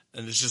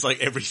 And it's just like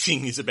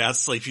everything is about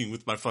sleeping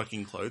with my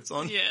fucking clothes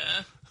on. Yeah.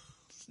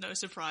 It's no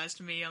surprise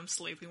to me I'm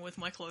sleeping with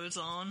my clothes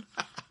on.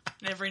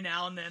 And every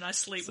now and then I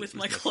sleep with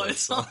my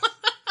clothes on.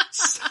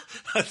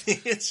 I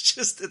think it's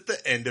just at the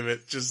end of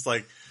it, just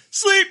like,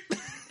 sleep!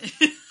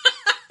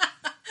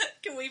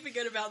 Can we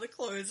forget about the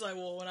clothes I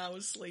wore when I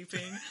was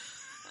sleeping?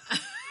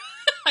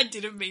 I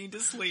didn't mean to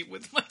sleep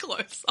with my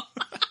clothes on.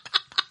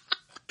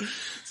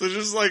 So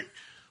just like,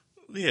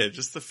 yeah,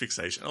 just the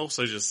fixation.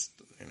 Also just,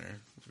 it'd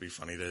be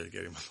funny to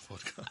get him on the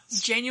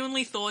podcast.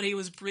 Genuinely thought he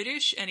was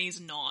British, and he's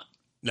not.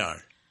 No.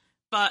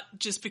 But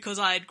just because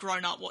I had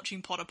grown up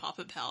watching Potter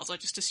Puppet Pals, I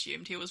just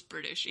assumed he was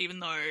British, even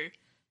though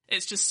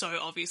It's just so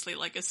obviously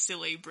like a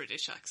silly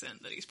British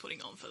accent that he's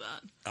putting on for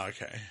that.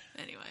 Okay.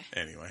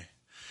 Anyway.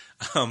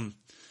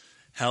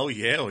 Hell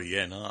yeah or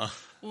yeah, nah.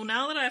 Well,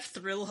 now that I have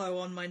Thrill Ho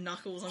on my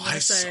knuckles, I'm going I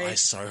to say...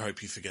 so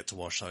hope you forget to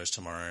wash those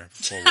tomorrow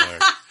before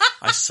work.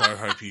 I so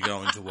hope you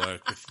go into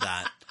work with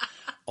that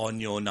on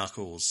your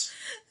knuckles.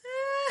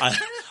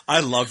 I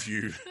love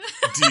you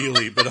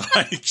dearly, but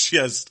I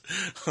just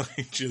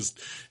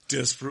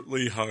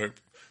desperately hope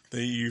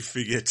that you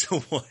forget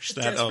to wash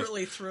that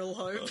Desperately Thrill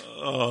Ho.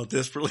 Oh,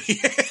 desperately.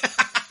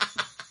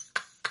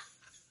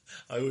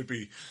 I would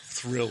be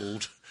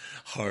thrilled,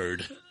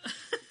 hoed,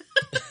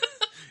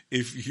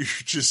 if you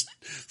just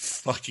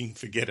fucking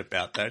forget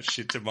about that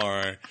shit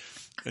tomorrow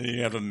and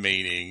you have a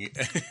meeting.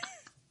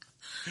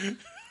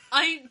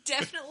 I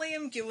definitely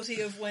am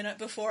guilty of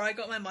before I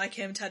got my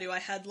MyChem tattoo, I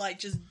had like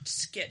just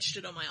sketched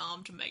it on my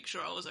arm to make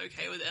sure I was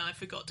okay with it, and I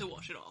forgot to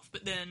wash it off.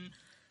 But then,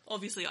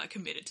 obviously, I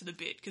committed to the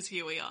bit because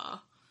here we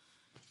are.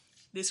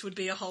 This would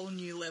be a whole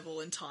new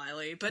level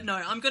entirely. But no,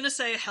 I'm going to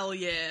say hell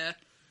yeah,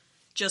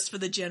 just for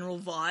the general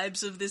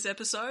vibes of this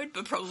episode,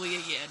 but probably a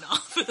yeah nah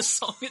for the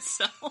song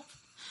itself.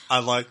 I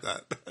like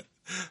that.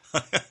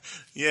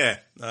 Yeah,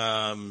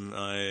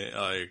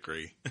 I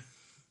agree.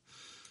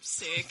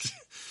 Sick.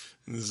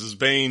 This has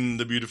been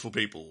The Beautiful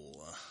People.